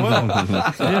 I remember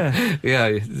that well.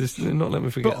 Yeah, just not let me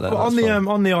forget that. But on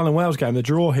the Ireland-Wales game, the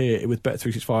draw here with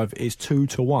Bet365 is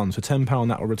 2-1, so £10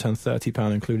 that will return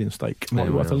 £30 including stake. Might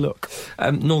be worth a look.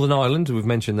 Northern Ireland, we've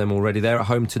mentioned them already. They're at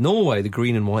home to Norway, the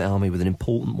Green and White Army, with an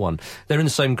important one. They're in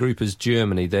the same group as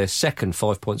Germany. They're second,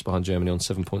 5 points behind Germany on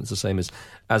 7 points, the same as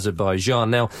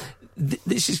Azerbaijan. Now,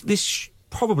 this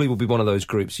probably will be one of those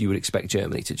groups you would expect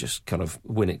Germany to just kind of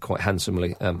win it quite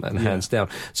handsomely and hands down.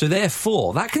 So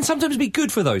therefore, that can sometimes be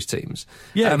good for those teams.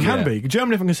 Yeah, it can be.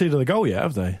 Germany haven't conceded a goal yet,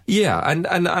 have they? Yeah, and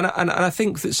I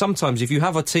think that sometimes if you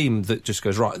have a team that just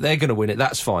goes, right, they're going to win it,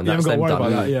 that's fine. You That's haven't got to them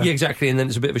worry done. about that, Yeah, exactly, and then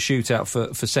it's a bit of a shootout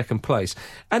for second place.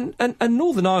 And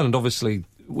Northern Ireland, obviously,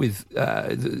 with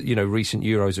recent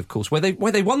Euros, of course, where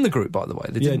they won the group, by the way.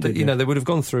 They would have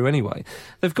gone through anyway.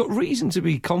 They've got reason to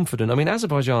be confident. I mean,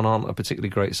 Azerbaijan aren't a particularly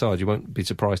great side. You won't be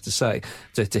surprised to say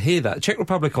to hear that. Czech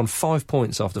Republic on 5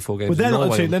 points after 4 games. But they're not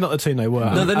the team they were.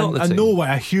 No, they're not the team. And Norway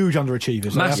are huge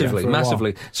underachievers.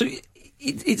 Massively. So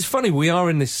it's funny. We are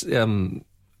in this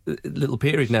little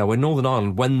period now where Northern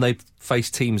Ireland, when they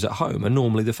face teams at home, are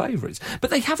normally the favourites,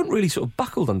 but they haven't really sort of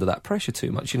buckled under that pressure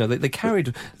too much. They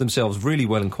carried themselves really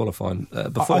well in qualifying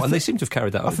before, and they seem to have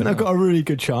carried that over. I think they've got a really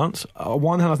good chance. On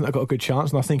one hand, I think they've got a good chance,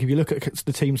 and I think if you look at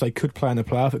the teams they could play in the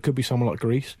playoff, it could be someone like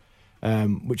Greece,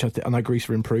 which I know Greece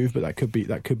are improved, but that could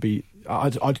be.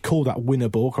 I'd call that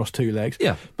winnable across 2 legs.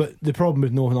 Yeah. But the problem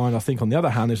with Northern Ireland, I think, on the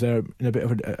other hand, is they're in a bit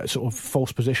of a sort of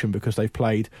false position because they've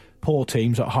played poor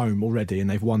teams at home already and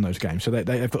they've won those games. So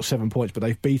they've got 7 points, but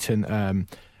they've beaten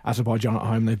Azerbaijan at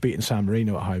home, they've beaten San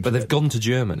Marino at home. But they've gone to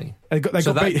Germany. They got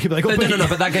beat. No,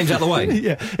 but that game's out of the way.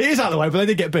 Yeah, it is out of the way, but they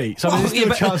did get beat. So there's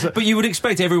still a chance but you would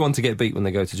expect everyone to get beat when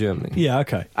they go to Germany. Yeah,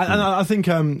 okay. And I think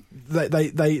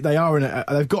they are in a,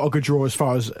 they've got a good draw as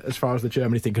far as the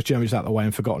Germany thing, because Germany's out of the way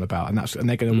and forgotten about, and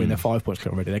they're going to win their 5 points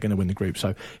clear already. They're going to win the group,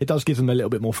 so it does give them a little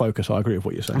bit more focus. I agree with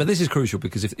what you're saying. But this is crucial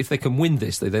because if they can win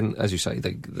this, they then, as you say,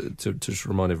 to just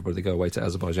remind everybody, they go away to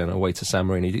Azerbaijan, away to San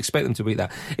Marino. You'd expect them to beat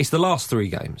that. It's the last 3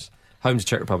 games. Home to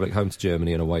Czech Republic, home to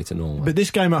Germany, and away to Norway. But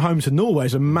this game at home to Norway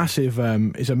is a massive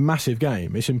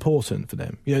game. It's important for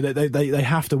them. They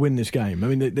have to win this game. I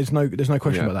mean, there's no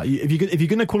question about that. If you're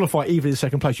going to qualify even in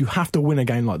second place, you have to win a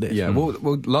game like this. Yeah. Well,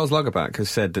 Lars Lagerbäck has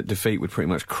said that defeat would pretty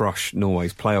much crush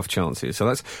Norway's playoff chances.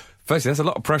 So firstly, that's a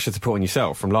lot of pressure to put on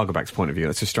yourself from Lagerbäck's point of view.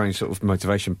 That's a strange sort of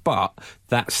motivation. But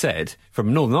that said,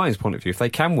 from Northern Ireland's point of view, if they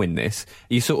can win this,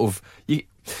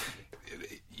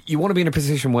 you want to be in a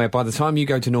position where by the time you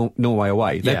go to Norway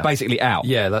away, they're basically out.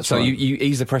 Yeah, that's right. So you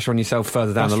ease the pressure on yourself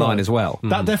further down the line as well.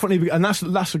 That definitely, and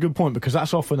that's a good point, because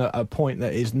that's often a point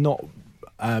that is not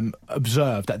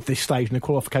observed at this stage in the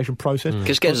qualification process.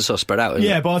 Because games are sort of spread out.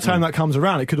 By the time that comes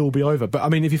around, it could all be over. But I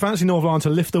mean, if you fancy Northern Ireland to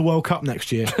lift the World Cup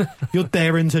next year, you're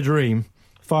daring to dream.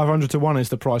 500 to 1 is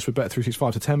the price with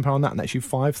Bet365 to £10 on that, and that's you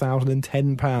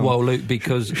 £5,010. Well, Luke,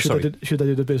 because should they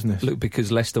do the business? Luke,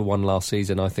 because Leicester won last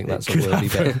season, I think that's a worthy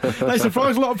bet. They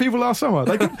surprised a lot of people last summer.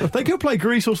 They could play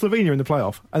Greece or Slovenia in the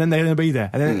playoff, and then they're going to be there,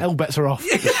 and then all bets are off.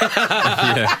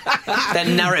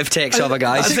 Then narrative takes over,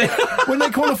 guys. When they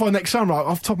qualify next summer,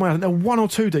 off the top of my head, there are 1 or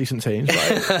 2 decent teams.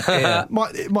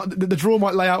 The draw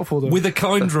might lay out for them. With a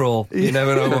kind draw, you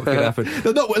never know what could happen.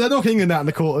 They're knocking England out in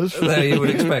the quarters. There you would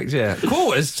expect,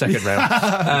 quarters. Second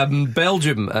round.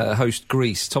 Belgium host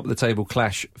Greece. Top of the table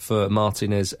clash for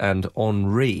Martinez and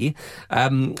Henry.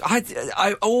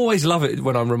 I always love it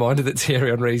when I'm reminded that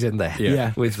Thierry Henry's in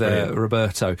there with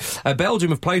Roberto. Belgium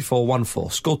have played 4, won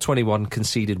 4, scored 21,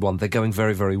 conceded 1. They're going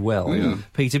very, very well,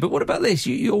 Peter. But what about this?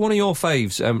 You're one of your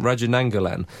faves, Raja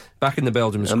Nangolan, back in the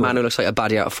Belgium squad. A man who looks like a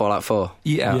baddie out of Fallout 4.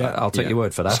 Yeah. I'll take your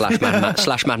word for that.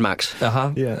 Slash Mad Max.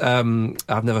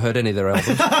 I've never heard any of their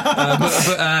albums.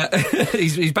 but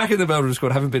he's back in the Belgium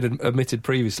squad, having been admitted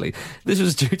previously. This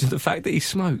was due to the fact that he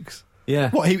smokes.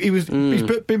 Yeah. What, he was...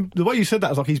 the way you said that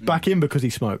was like he's back in because he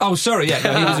smokes. Oh, sorry, he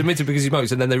was admitted because he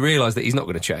smokes, and then they realised that he's not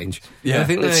going to change. Yeah. I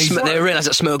think they realise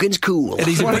that smoking's cool. And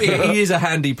he is a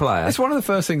handy player. It's one of the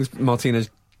first things Martinez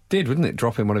did, wouldn't it?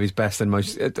 Drop in one of his best and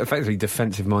most effectively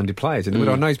defensive-minded players. And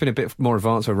I know he's been a bit more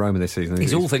advanced with Roma this season.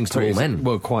 He's all things to all men.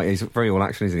 Well, quite. He's very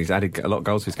all-action, isn't he? He's added a lot of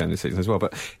goals to his game this season as well.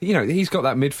 But, he's got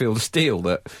that midfield steel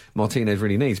that Martinez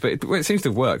really needs. But it seems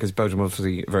to work, because Belgium are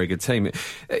obviously a very good team.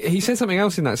 He said something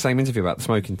else in that same interview about the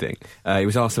smoking thing. He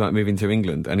was asked about moving to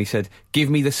England, and he said, "Give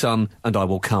me the sun and I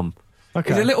will come."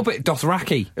 Okay. He's a little bit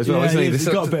Dothraki as well, isn't he? He's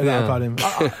got a bit of that about him.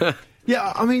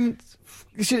 I mean...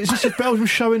 It's just Belgium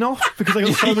showing off because they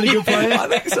got so many good players. I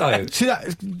think so. See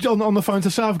that on the phone to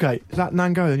Southgate? Is that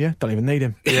Nangolan? Yeah, don't even need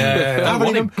him.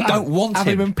 Don't want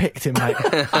haven't him. even picked him, mate.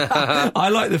 I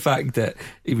like the fact that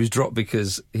he was dropped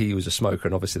because he was a smoker,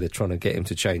 and obviously they're trying to get him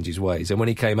to change his ways. And when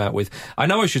he came out with, I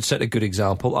know I should set a good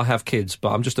example. I have kids,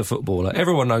 but I'm just a footballer.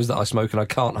 Everyone knows that I smoke and I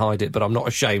can't hide it, but I'm not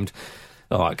ashamed.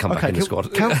 All right, come back in the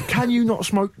squad. Can you not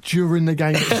smoke during the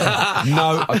game?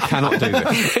 No, I cannot do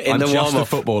this. I'm just a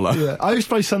footballer. Yeah. I used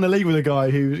to play Sunday League with a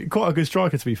guy who was quite a good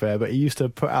striker, to be fair, but he used to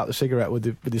put out the cigarette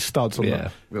with his studs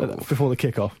on before the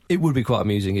kick-off. It would be quite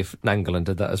amusing if Nangolan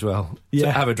did that as well. Yeah.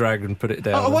 To have a drag and put it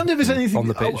down. I wonder if there's anything on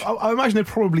the pitch. I imagine there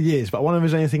probably is, but I wonder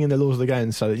if there's anything in the laws of the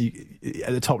game so that you,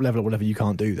 at the top level or whatever, you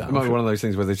can't do that. It might be one of those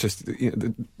things where there's just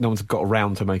no one's got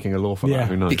around to making a law for that.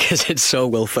 Who knows? Because it's so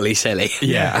willfully silly.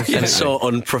 Yeah, and so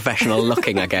unprofessional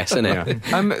looking, I guess, isn't it?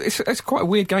 Yeah. It's quite a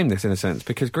weird game, this, in a sense,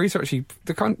 because Greece are actually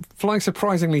they're kind of flying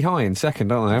surprisingly high in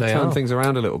second, aren't they? They've turned things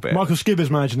around a little bit. Michael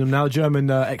Skibber's managing them now, German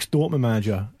ex-Dortmund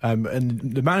manager, and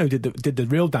the man who did the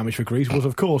real damage for Greece was,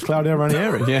 of course, Claudio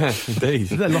Ranieri. Yeah, indeed.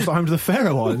 They lost at home to the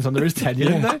Faroe Islands under his tenure,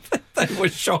 didn't they? They were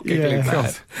shockingly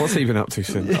bad. What's he been up to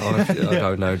since? I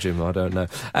don't know, Jim. I don't know.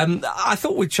 I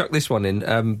thought we'd chuck this one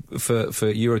in for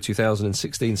Euro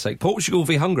 2016's sake. Portugal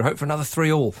v Hungary. Hope for another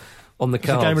 3-3 on the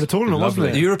card. It's a game of the tournament, wasn't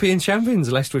it? The European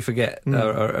champions, lest we forget,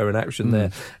 are in action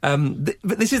there.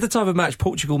 But this is the type of match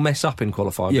Portugal mess up in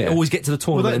qualifying. They always get to the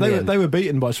tournament. They were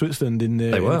beaten by Switzerland in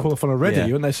the qualifying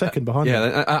already, weren't they? Second behind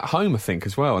them. Yeah, at home, I think,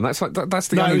 as well. And that's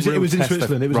the no, only it was in test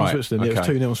Switzerland. It was in Switzerland.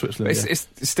 Okay. It was 2-0 Switzerland.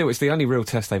 It's the only real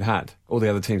test they've had. All the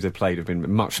other teams they've played have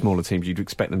been much smaller teams. You'd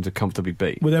expect them to comfortably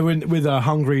beat. Well, they were with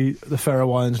Hungary, the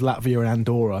Faroe Islands, Latvia, and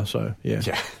Andorra. So yeah.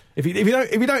 If you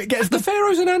don't get the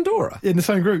Faroes and Andorra in the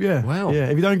same group, yeah. Wow. Yeah.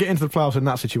 If you don't get into the playoffs in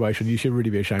that situation, you should really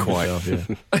be ashamed of yourself.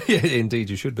 Yeah. Yeah, indeed,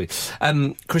 you should be.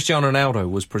 Cristiano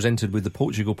Ronaldo was presented with the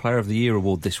Portugal Player of the Year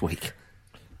award this week.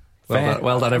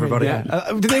 Well done, everybody.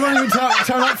 Did anyone even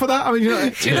turn up for that? I mean,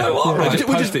 do you know what? Right.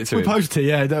 We posted it,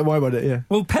 yeah. Don't worry about it, yeah.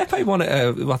 Well, Pepe won it,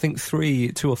 I think,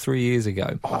 2 or 3 years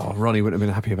ago. Oh, Ronnie wouldn't have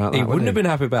been happy about that. He wouldn't have been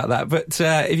happy about that. But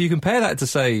if you compare that to,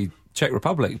 say, Czech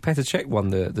Republic, Petr Cech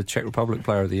won the Czech Republic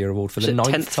Player of the Year award for the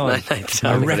ninth time.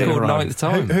 A record ninth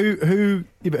time.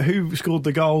 Who scored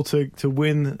the goal to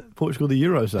win Portugal the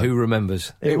Euros, though? Who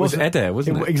remembers? It was Eder,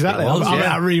 wasn't it? Exactly.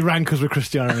 I really ran because with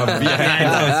Cristiano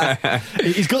Ronaldo.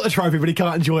 He's got the trophy, but he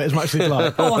can't enjoy it as much as he'd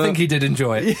like. Oh, I think he did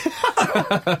enjoy it.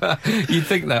 You'd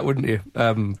think that, wouldn't you?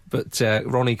 But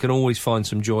Ronnie can always find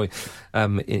some joy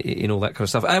in all that kind of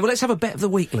stuff. Well, let's have a bet of the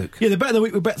week, Luke. Yeah, the bet of the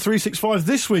week with Bet365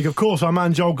 this week. Of course, our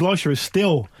man Joel Gleischer is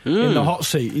still in the hot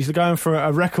seat. He's going for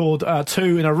a record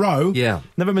 2 in a row. Yeah,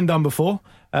 never been done before.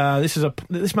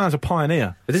 This man's a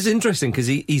pioneer. But this is interesting because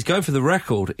he's going for the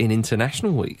record in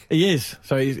International Week. He is.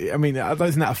 So, I don't think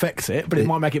that affects it, but it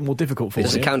might make it more difficult for him.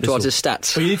 Does it count towards his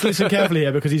stats? But you need to listen carefully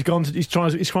here because he's trying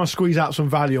to squeeze out some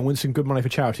value and win some good money for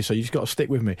charity, so you've just got to stick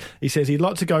with me. He says he'd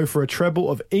like to go for a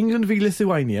treble of England v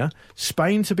Lithuania,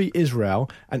 Spain to beat Israel,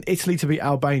 and Italy to beat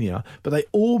Albania, but they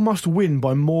all must win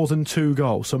by more than 2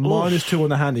 goals. So -2 on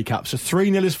the handicap. So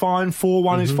 3-0 is fine,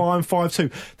 4-1 is fine, 5-2.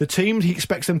 The teams he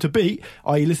expects them to beat,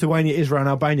 i.e. Lithuania, Israel and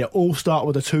Albania, all start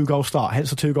with a 2-goal start, hence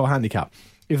the 2-goal handicap.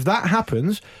 If that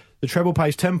happens, the treble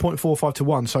pays 10.45 to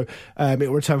 1, so it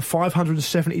will return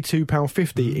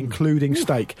 £572.50, including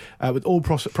stake, with all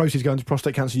proceeds going to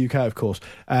Prostate Cancer UK, of course.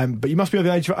 But you must be over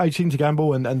the age of 18 to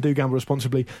gamble, and do gamble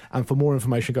responsibly. And for more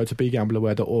information, go to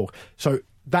begambleaware.org. So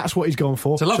that's what he's gone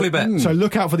for. It's a lovely bet. So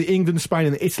look out for the England, Spain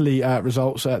and the Italy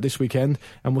results this weekend,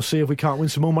 and we'll see if we can't win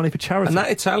some more money for charity. And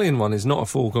that Italian one is not a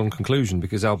foregone conclusion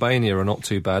because Albania are not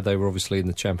too bad. They were obviously in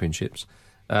the championships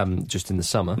just in the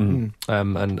summer. And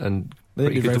they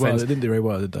didn't do very well. They didn't do very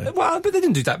well, did they? Well, but they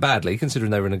didn't do that badly,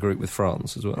 considering they were in a group with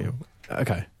France as well. Yeah.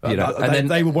 Okay. And then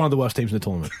they were one of the worst teams in the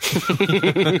tournament.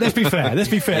 Let's be fair.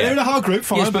 Yeah. They're in a hard group,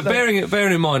 fine. Yes, but bearing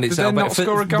in mind, it's Albania.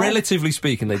 Relatively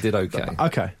speaking, they did okay.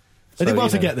 Okay. They did well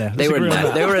to get there. They were in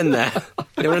there. They were in there.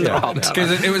 They were in there.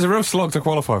 Because it was a real slog to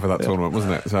qualify for that tournament,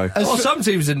 wasn't it? So, some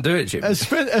teams didn't do it, Jim. Has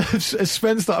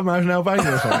Sven started managing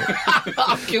Albania or something?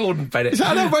 Gordon Bennett. Is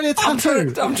that an Albania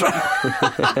tattoo?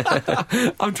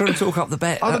 I'm trying to talk up the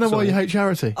bet. I don't know why you hate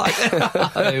charity.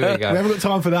 There we go. We haven't got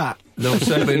time for that. No,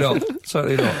 certainly not.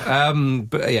 Certainly not.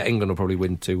 But yeah, England will probably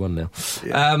win 2-1 now.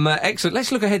 Excellent.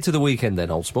 Let's look ahead to the weekend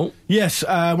then, Old Sport. Yes,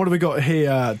 what have we got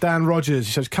here? Dan Rogers,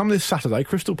 he says, come this Saturday,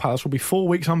 Crystal Palace will be 4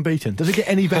 weeks unbeaten. Does it get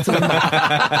any better than that?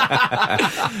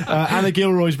 Anna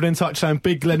Gilroy's been in touch saying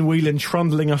Big Glenn Whelan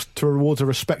trundling us towards a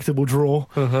respectable draw,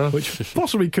 which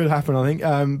possibly could happen, I think.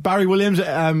 Barry Williams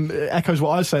echoes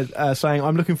what I said, saying,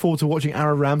 I'm looking forward to watching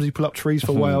Aaron Ramsey pull up trees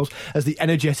for Wales as the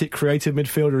energetic, creative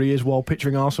midfielder he is, while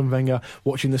picturing Arsene Wenger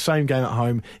watching the same game at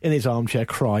home in his armchair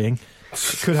crying.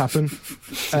 Could happen.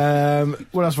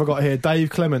 What else have I got here? Dave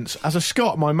Clements. As a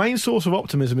Scot, my main source of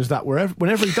optimism is that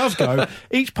whenever he does go,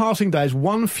 each passing day is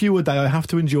one fewer day I have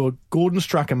to endure Gordon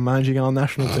Strachan managing our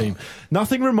national team.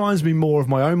 Nothing reminds me more of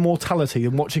my own mortality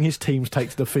than watching his teams take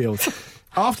to the field.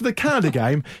 After the Canada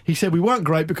game, he said we weren't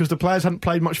great because the players hadn't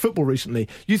played much football recently.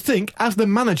 You'd think, as the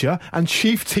manager and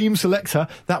chief team selector,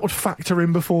 that would factor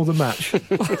in before the match.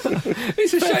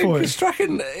 It's a shame because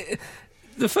Strachan...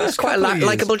 The first quite a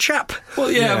likeable chap.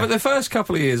 Well, yeah, but the first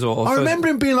couple of years, I remember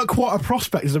him being like quite a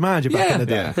prospect as a manager back in the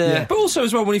day. Yeah. But also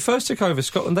as well, when he first took over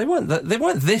Scotland, they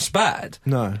weren't this bad.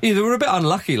 No, they were a bit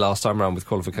unlucky last time around with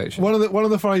qualification. One of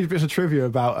the funny bits of trivia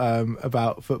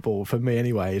about football for me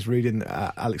anyway is reading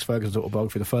Alex Ferguson's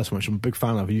autobiography, the first one, which I'm a big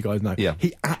fan of. You guys know. Yeah.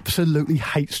 He absolutely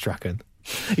hates Strachan.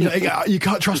 You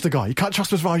can't trust the guy. You can't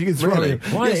trust him as far as you can throw him.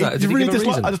 Why is that? Really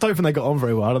I just don't think they got on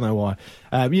very well. I don't know why.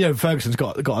 Ferguson's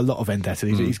got a lot of vendetta.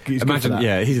 He's imagine,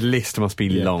 his list must be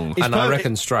long, and I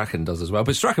reckon Strachan does as well.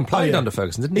 But Strachan played under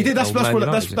Ferguson, didn't he? He did. That's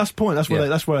the point.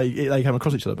 That's where they came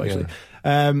across each other basically.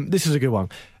 Yeah. This is a good one.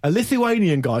 A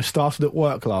Lithuanian guy started at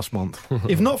work last month.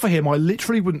 If not for him, I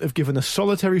literally wouldn't have given a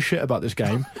solitary shit about this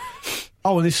game.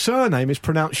 Oh, and his surname is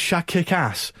pronounced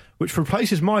Shakik-ass, which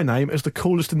replaces my name as the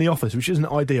coolest in the office, which isn't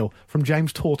ideal, from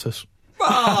James Tortoise.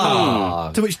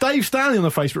 To which Dave Stanley on the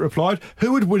Facebook replied,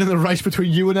 who would win in the race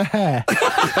between you and a hare?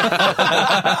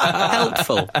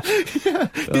 Helpful.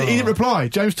 He didn't reply.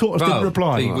 James Tortoise didn't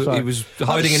reply. He was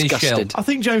hiding in his shell. I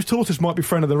think James Tortoise might be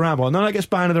friend of the ramble. I know that gets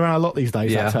banded around a lot these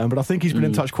days, that term, but I think he's been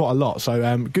in touch quite a lot.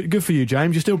 So good for you,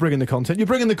 James. You're still bringing the content. You're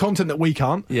bringing the content that we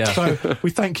can't. Yeah. So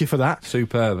we thank you for that.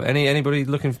 Superb. Anybody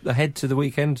looking ahead to the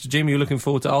weekend? Jim, you're looking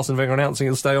forward to Arsene Wenger announcing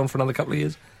he'll stay on for another couple of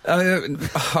years?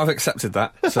 I've accepted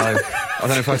that, so I don't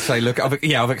know if I say, look, I've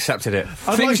accepted it.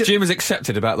 Things Jim has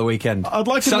accepted about the weekend.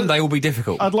 Sunday will be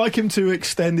difficult. I'd like him to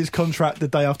extend his contract the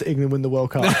day after England win the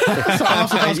World Cup. So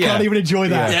Arsenal can't even enjoy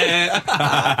that.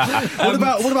 Yeah.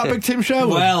 What about Big Tim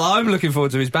Sherwood? Well, I'm looking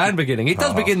forward to his band beginning. It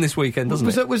does begin this weekend, doesn't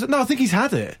it? No, I think he's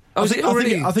had it. I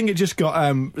think it just got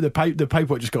the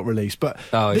paperwork just got released. But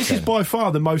this is by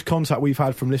far the most contact we've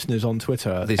had from listeners on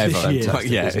Twitter this year.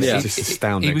 It's just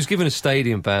astounding. He was given a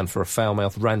stadium ban for a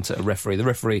foul-mouthed rant at a referee. The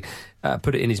referee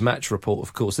put it in his match report,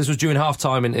 of course. This was during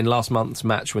half-time in last month's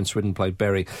match when Swindon played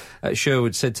Bury.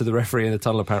 Sherwood said to the referee in the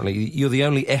tunnel, apparently, you're the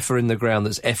only effer in the ground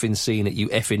that's effing seen at you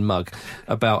effing mug,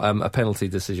 about a penalty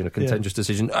decision, a contentious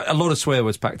decision. A lot of swear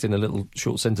words packed in a little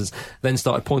short sentence, then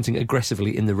started pointing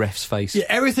aggressively in the ref's face. Yeah,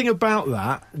 everything about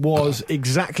that was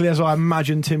exactly as I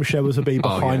imagined Tim Sherwood to be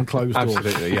behind closed doors.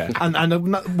 Absolutely, yeah. And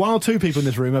one or two people in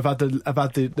this room have had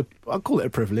the I'll call it a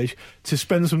privilege to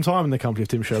spend some time in the company of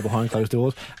Tim Sherwood behind closed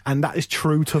doors, and that is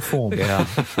true to form. Yeah.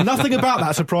 Nothing about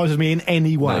that surprises me in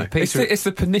any way. No, it's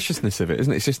the perniciousness of it,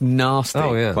 isn't it? It's just nasty.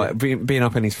 Oh, yeah. Like being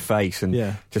up in his face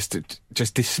and just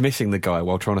dismissing the guy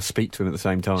while trying to speak to him at the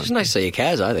same time. It's nice to say he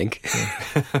cares, I think.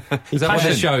 Is that what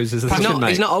it shows?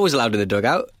 He's not always allowed in the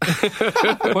dugout.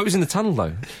 Well, it was in the tunnel,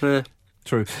 though. Yeah.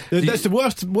 True. That's the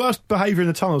worst behaviour in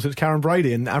the tunnel since Karen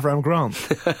Brady and Avram Grant.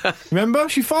 Remember?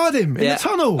 She fired him in the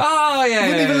tunnel. Oh, yeah.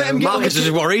 Wouldn't even let him get Marcus was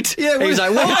worried. Yeah, he was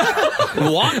like,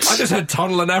 what? What? I just had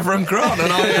Tunnel and Avram Grant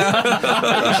and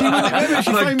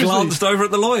I glanced over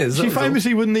at the lawyers. She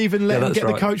famously wouldn't even let him get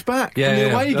the coach back from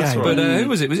the away game. Right. But who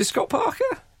was it? Was it Scott Parker?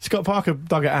 Scott Parker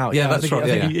dug it out. Yeah, that's right.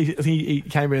 I think he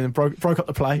came in and broke up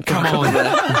the play. Come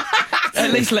on.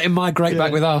 At least let him migrate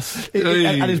back with us.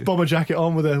 And his bomber jacket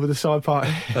on with a side party.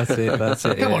 That's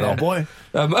it. Come on, old boy.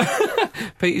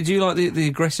 Peter, do you like the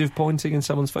aggressive pointing in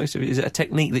someone's face? Is it a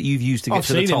technique that you've used to get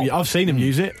to the top? I've seen him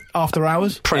use it after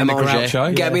hours.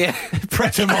 Pret-a-manger. Get me here.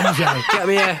 Pret-a-manger. Get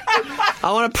me here.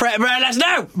 I want a pret-a-manger. Let's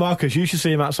go. Marcus, you should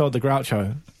see him outside the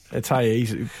Groucho. I tell you,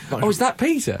 he's... is that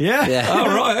Peter? Yeah.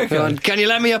 Oh, right, okay. On, can you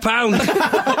lend me a pound?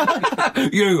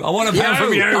 I want a pound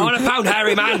from you. I want a pound,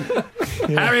 Harry man.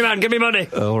 Harry man, give me money.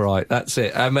 All right, that's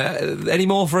it. Any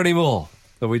more for any more?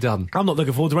 Are we done? I'm not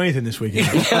looking forward to anything this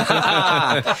weekend.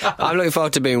 I'm looking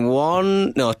forward to being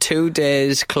 2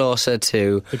 days closer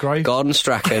to Gordon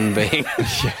Strachan being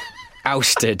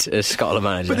ousted as Scotland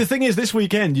manager. But the thing is, this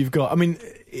weekend you've got... I mean,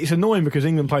 it's annoying because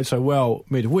England played so well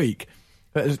midweek.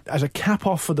 But as a cap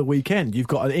off for the weekend, you've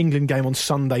got an England game on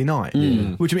Sunday night.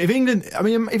 Which if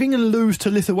England lose to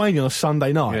Lithuania on a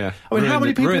Sunday night, how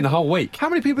many people ruin the whole week? How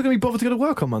many people are going to be bothered to go to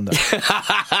work on Monday?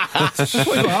 What do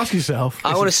you ask yourself?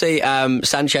 I want to see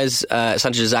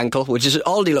Sanchez's ankle, which is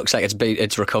already looks like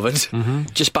it's recovered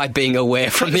just by being away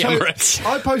from the Emirates.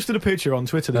 I posted a picture on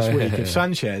Twitter this week of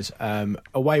Sanchez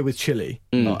away with Chile,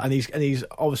 and he's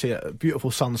obviously at a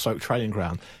beautiful sun-soaked training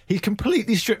ground. He's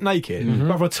completely stripped naked,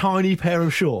 with a tiny pair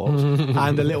of shorts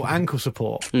and a little ankle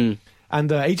support. And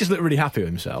he just looked really happy with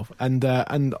himself. And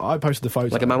I posted the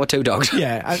photo. Like a man with two dogs.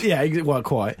 Well,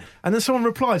 quite. And then someone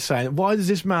replied saying, why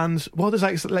does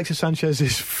Alexis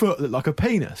Sanchez's foot look like a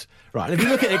penis? Right. And if you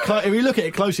look at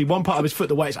it closely, one part of his foot,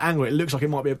 the way it's angled, it looks like it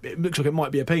might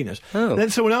be a penis. Oh. Then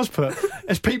someone else put,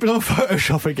 there's people on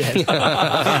Photoshop again.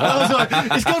 I was like,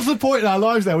 it's got to the point in our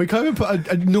lives now, we can't even put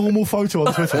a normal photo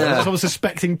on Twitter. Someone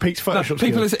suspecting Pete's Photoshop.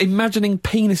 People are imagining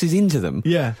penises into them.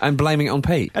 Yeah. And blaming it on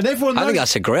Pete. And everyone knows, I think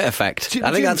that's a great effect.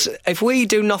 I think that's, if we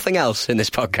do nothing else in this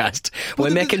podcast, we're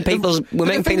making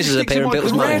penises appear in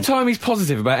people's minds. minds. Rare time he's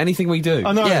positive about anything we do.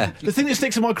 I know. Yeah. The thing that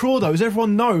sticks in my craw though is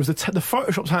everyone knows the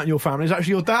Photoshop's hat in your family is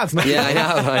actually your dad's. Yeah, I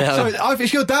know. So if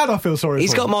it's your dad, I feel sorry for.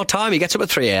 He's got more time. He gets up at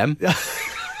 3 a.m.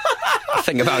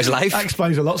 Think about his life. That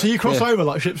explains a lot. So you cross over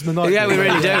like ships in the night. Yeah, we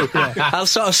really do. I'll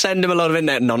sort of send him a lot of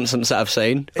internet nonsense that I've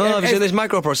seen. Have you seen this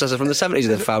microprocessor from the 70s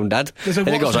they found, Dad? And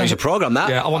he goes, I used to program that.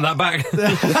 Yeah, I want that back.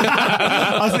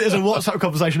 I think there's a WhatsApp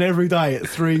conversation every day at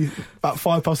about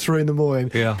 3:05 in the morning.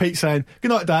 Yeah. Pete saying, good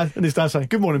night, Dad, and his dad saying,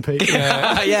 good morning, Pete.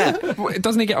 Yeah.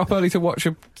 Doesn't he get up early to watch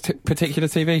a particular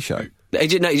TV show? He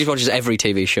just watches every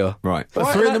TV show. Right.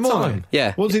 At 3 in the morning?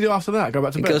 Yeah. What does he do after that? Go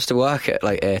back to He bed? goes to work at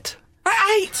like 8. At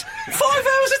 8? 5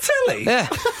 hours of telly? Yeah.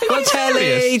 On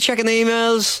telly, checking the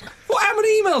emails. How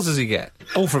many emails does he get?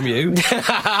 All from you. Or did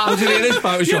he in his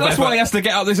Photoshop? Yeah, that's why he has to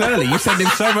get up this early. You send him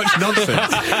so much nonsense.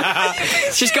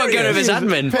 Just got to get rid of his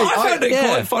admin. I found it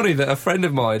quite funny that a friend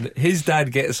of mine, his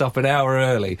dad gets up an hour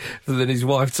early than his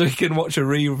wife so he can watch a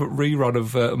rerun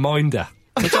of Minder.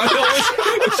 Which I thought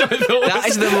That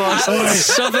is the most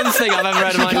southern thing I've ever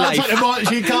heard in my life.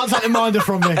 She can't take the Minder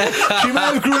from me. She may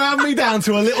have ground me down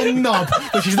to a little knob,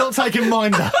 but she's not taking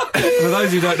Minder. For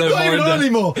those who don't know Not even Minder. on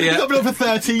anymore. Yeah. He's not been on for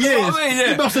 30 years. I mean,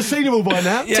 yeah. You must have seen him all by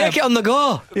now. Yeah. Take it on the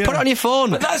go. Yeah. Put it on your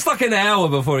phone. But that's like an hour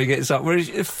before he gets up. Whereas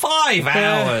 5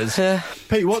 hours.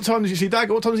 Pete, what time does you see Dad?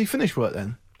 What time does he finish work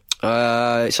then?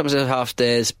 Sometimes it's half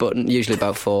days, but usually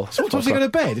about 4. So what time does he go to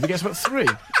bed? If he gets about 3?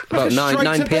 About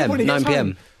 9 p.m. 9 p.m.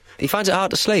 home. He finds it hard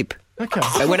to sleep. Okay.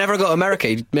 Whenever I go to America,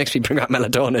 he makes me bring out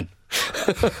melatonin.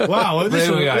 Wow, well,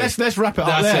 There we go. let's wrap it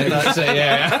up there. That's it,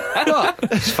 yeah. What?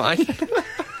 It's fine.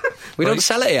 We don't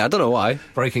sell it here. I don't know why.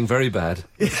 Breaking very bad.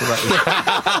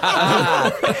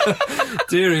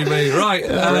 Deary me. Right.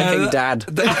 Breaking Dad.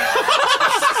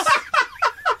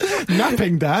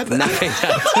 Napping Dad. Napping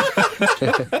Dad.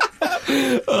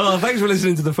 Oh, thanks for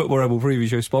listening to the Football Rebel preview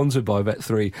show, sponsored by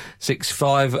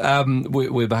Bet365.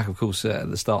 We're back, of course, at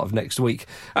the start of next week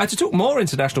to talk more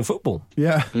international football.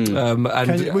 Yeah.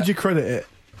 Would you credit it?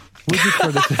 Would you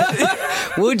credit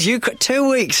it? Would you? 2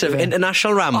 weeks of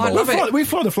international ramble. I love it. We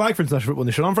fly the flag for international football in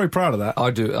this show. I'm very proud of that.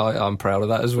 I do. I'm proud of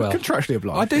that as well. Contractually I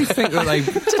obliged. do think that they...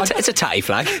 It's a tatty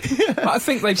flag. I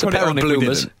think they put it pair on of if we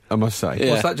bloomers. didn't, I must say. Yeah.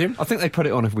 What's that, Jim? I think they put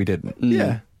it on if we didn't.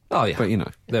 Yeah. Oh, yeah. But, you know.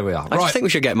 There we are. I just think we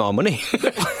should get more money.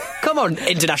 Come on,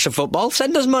 international football,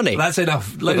 send us money. That's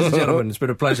enough. Ladies and gentlemen, it's been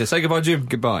a pleasure. Say goodbye, Jim.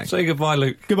 Goodbye. Say goodbye,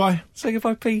 Luke. Goodbye. Say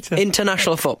goodbye, Peter.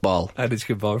 International football. And it's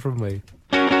goodbye from me.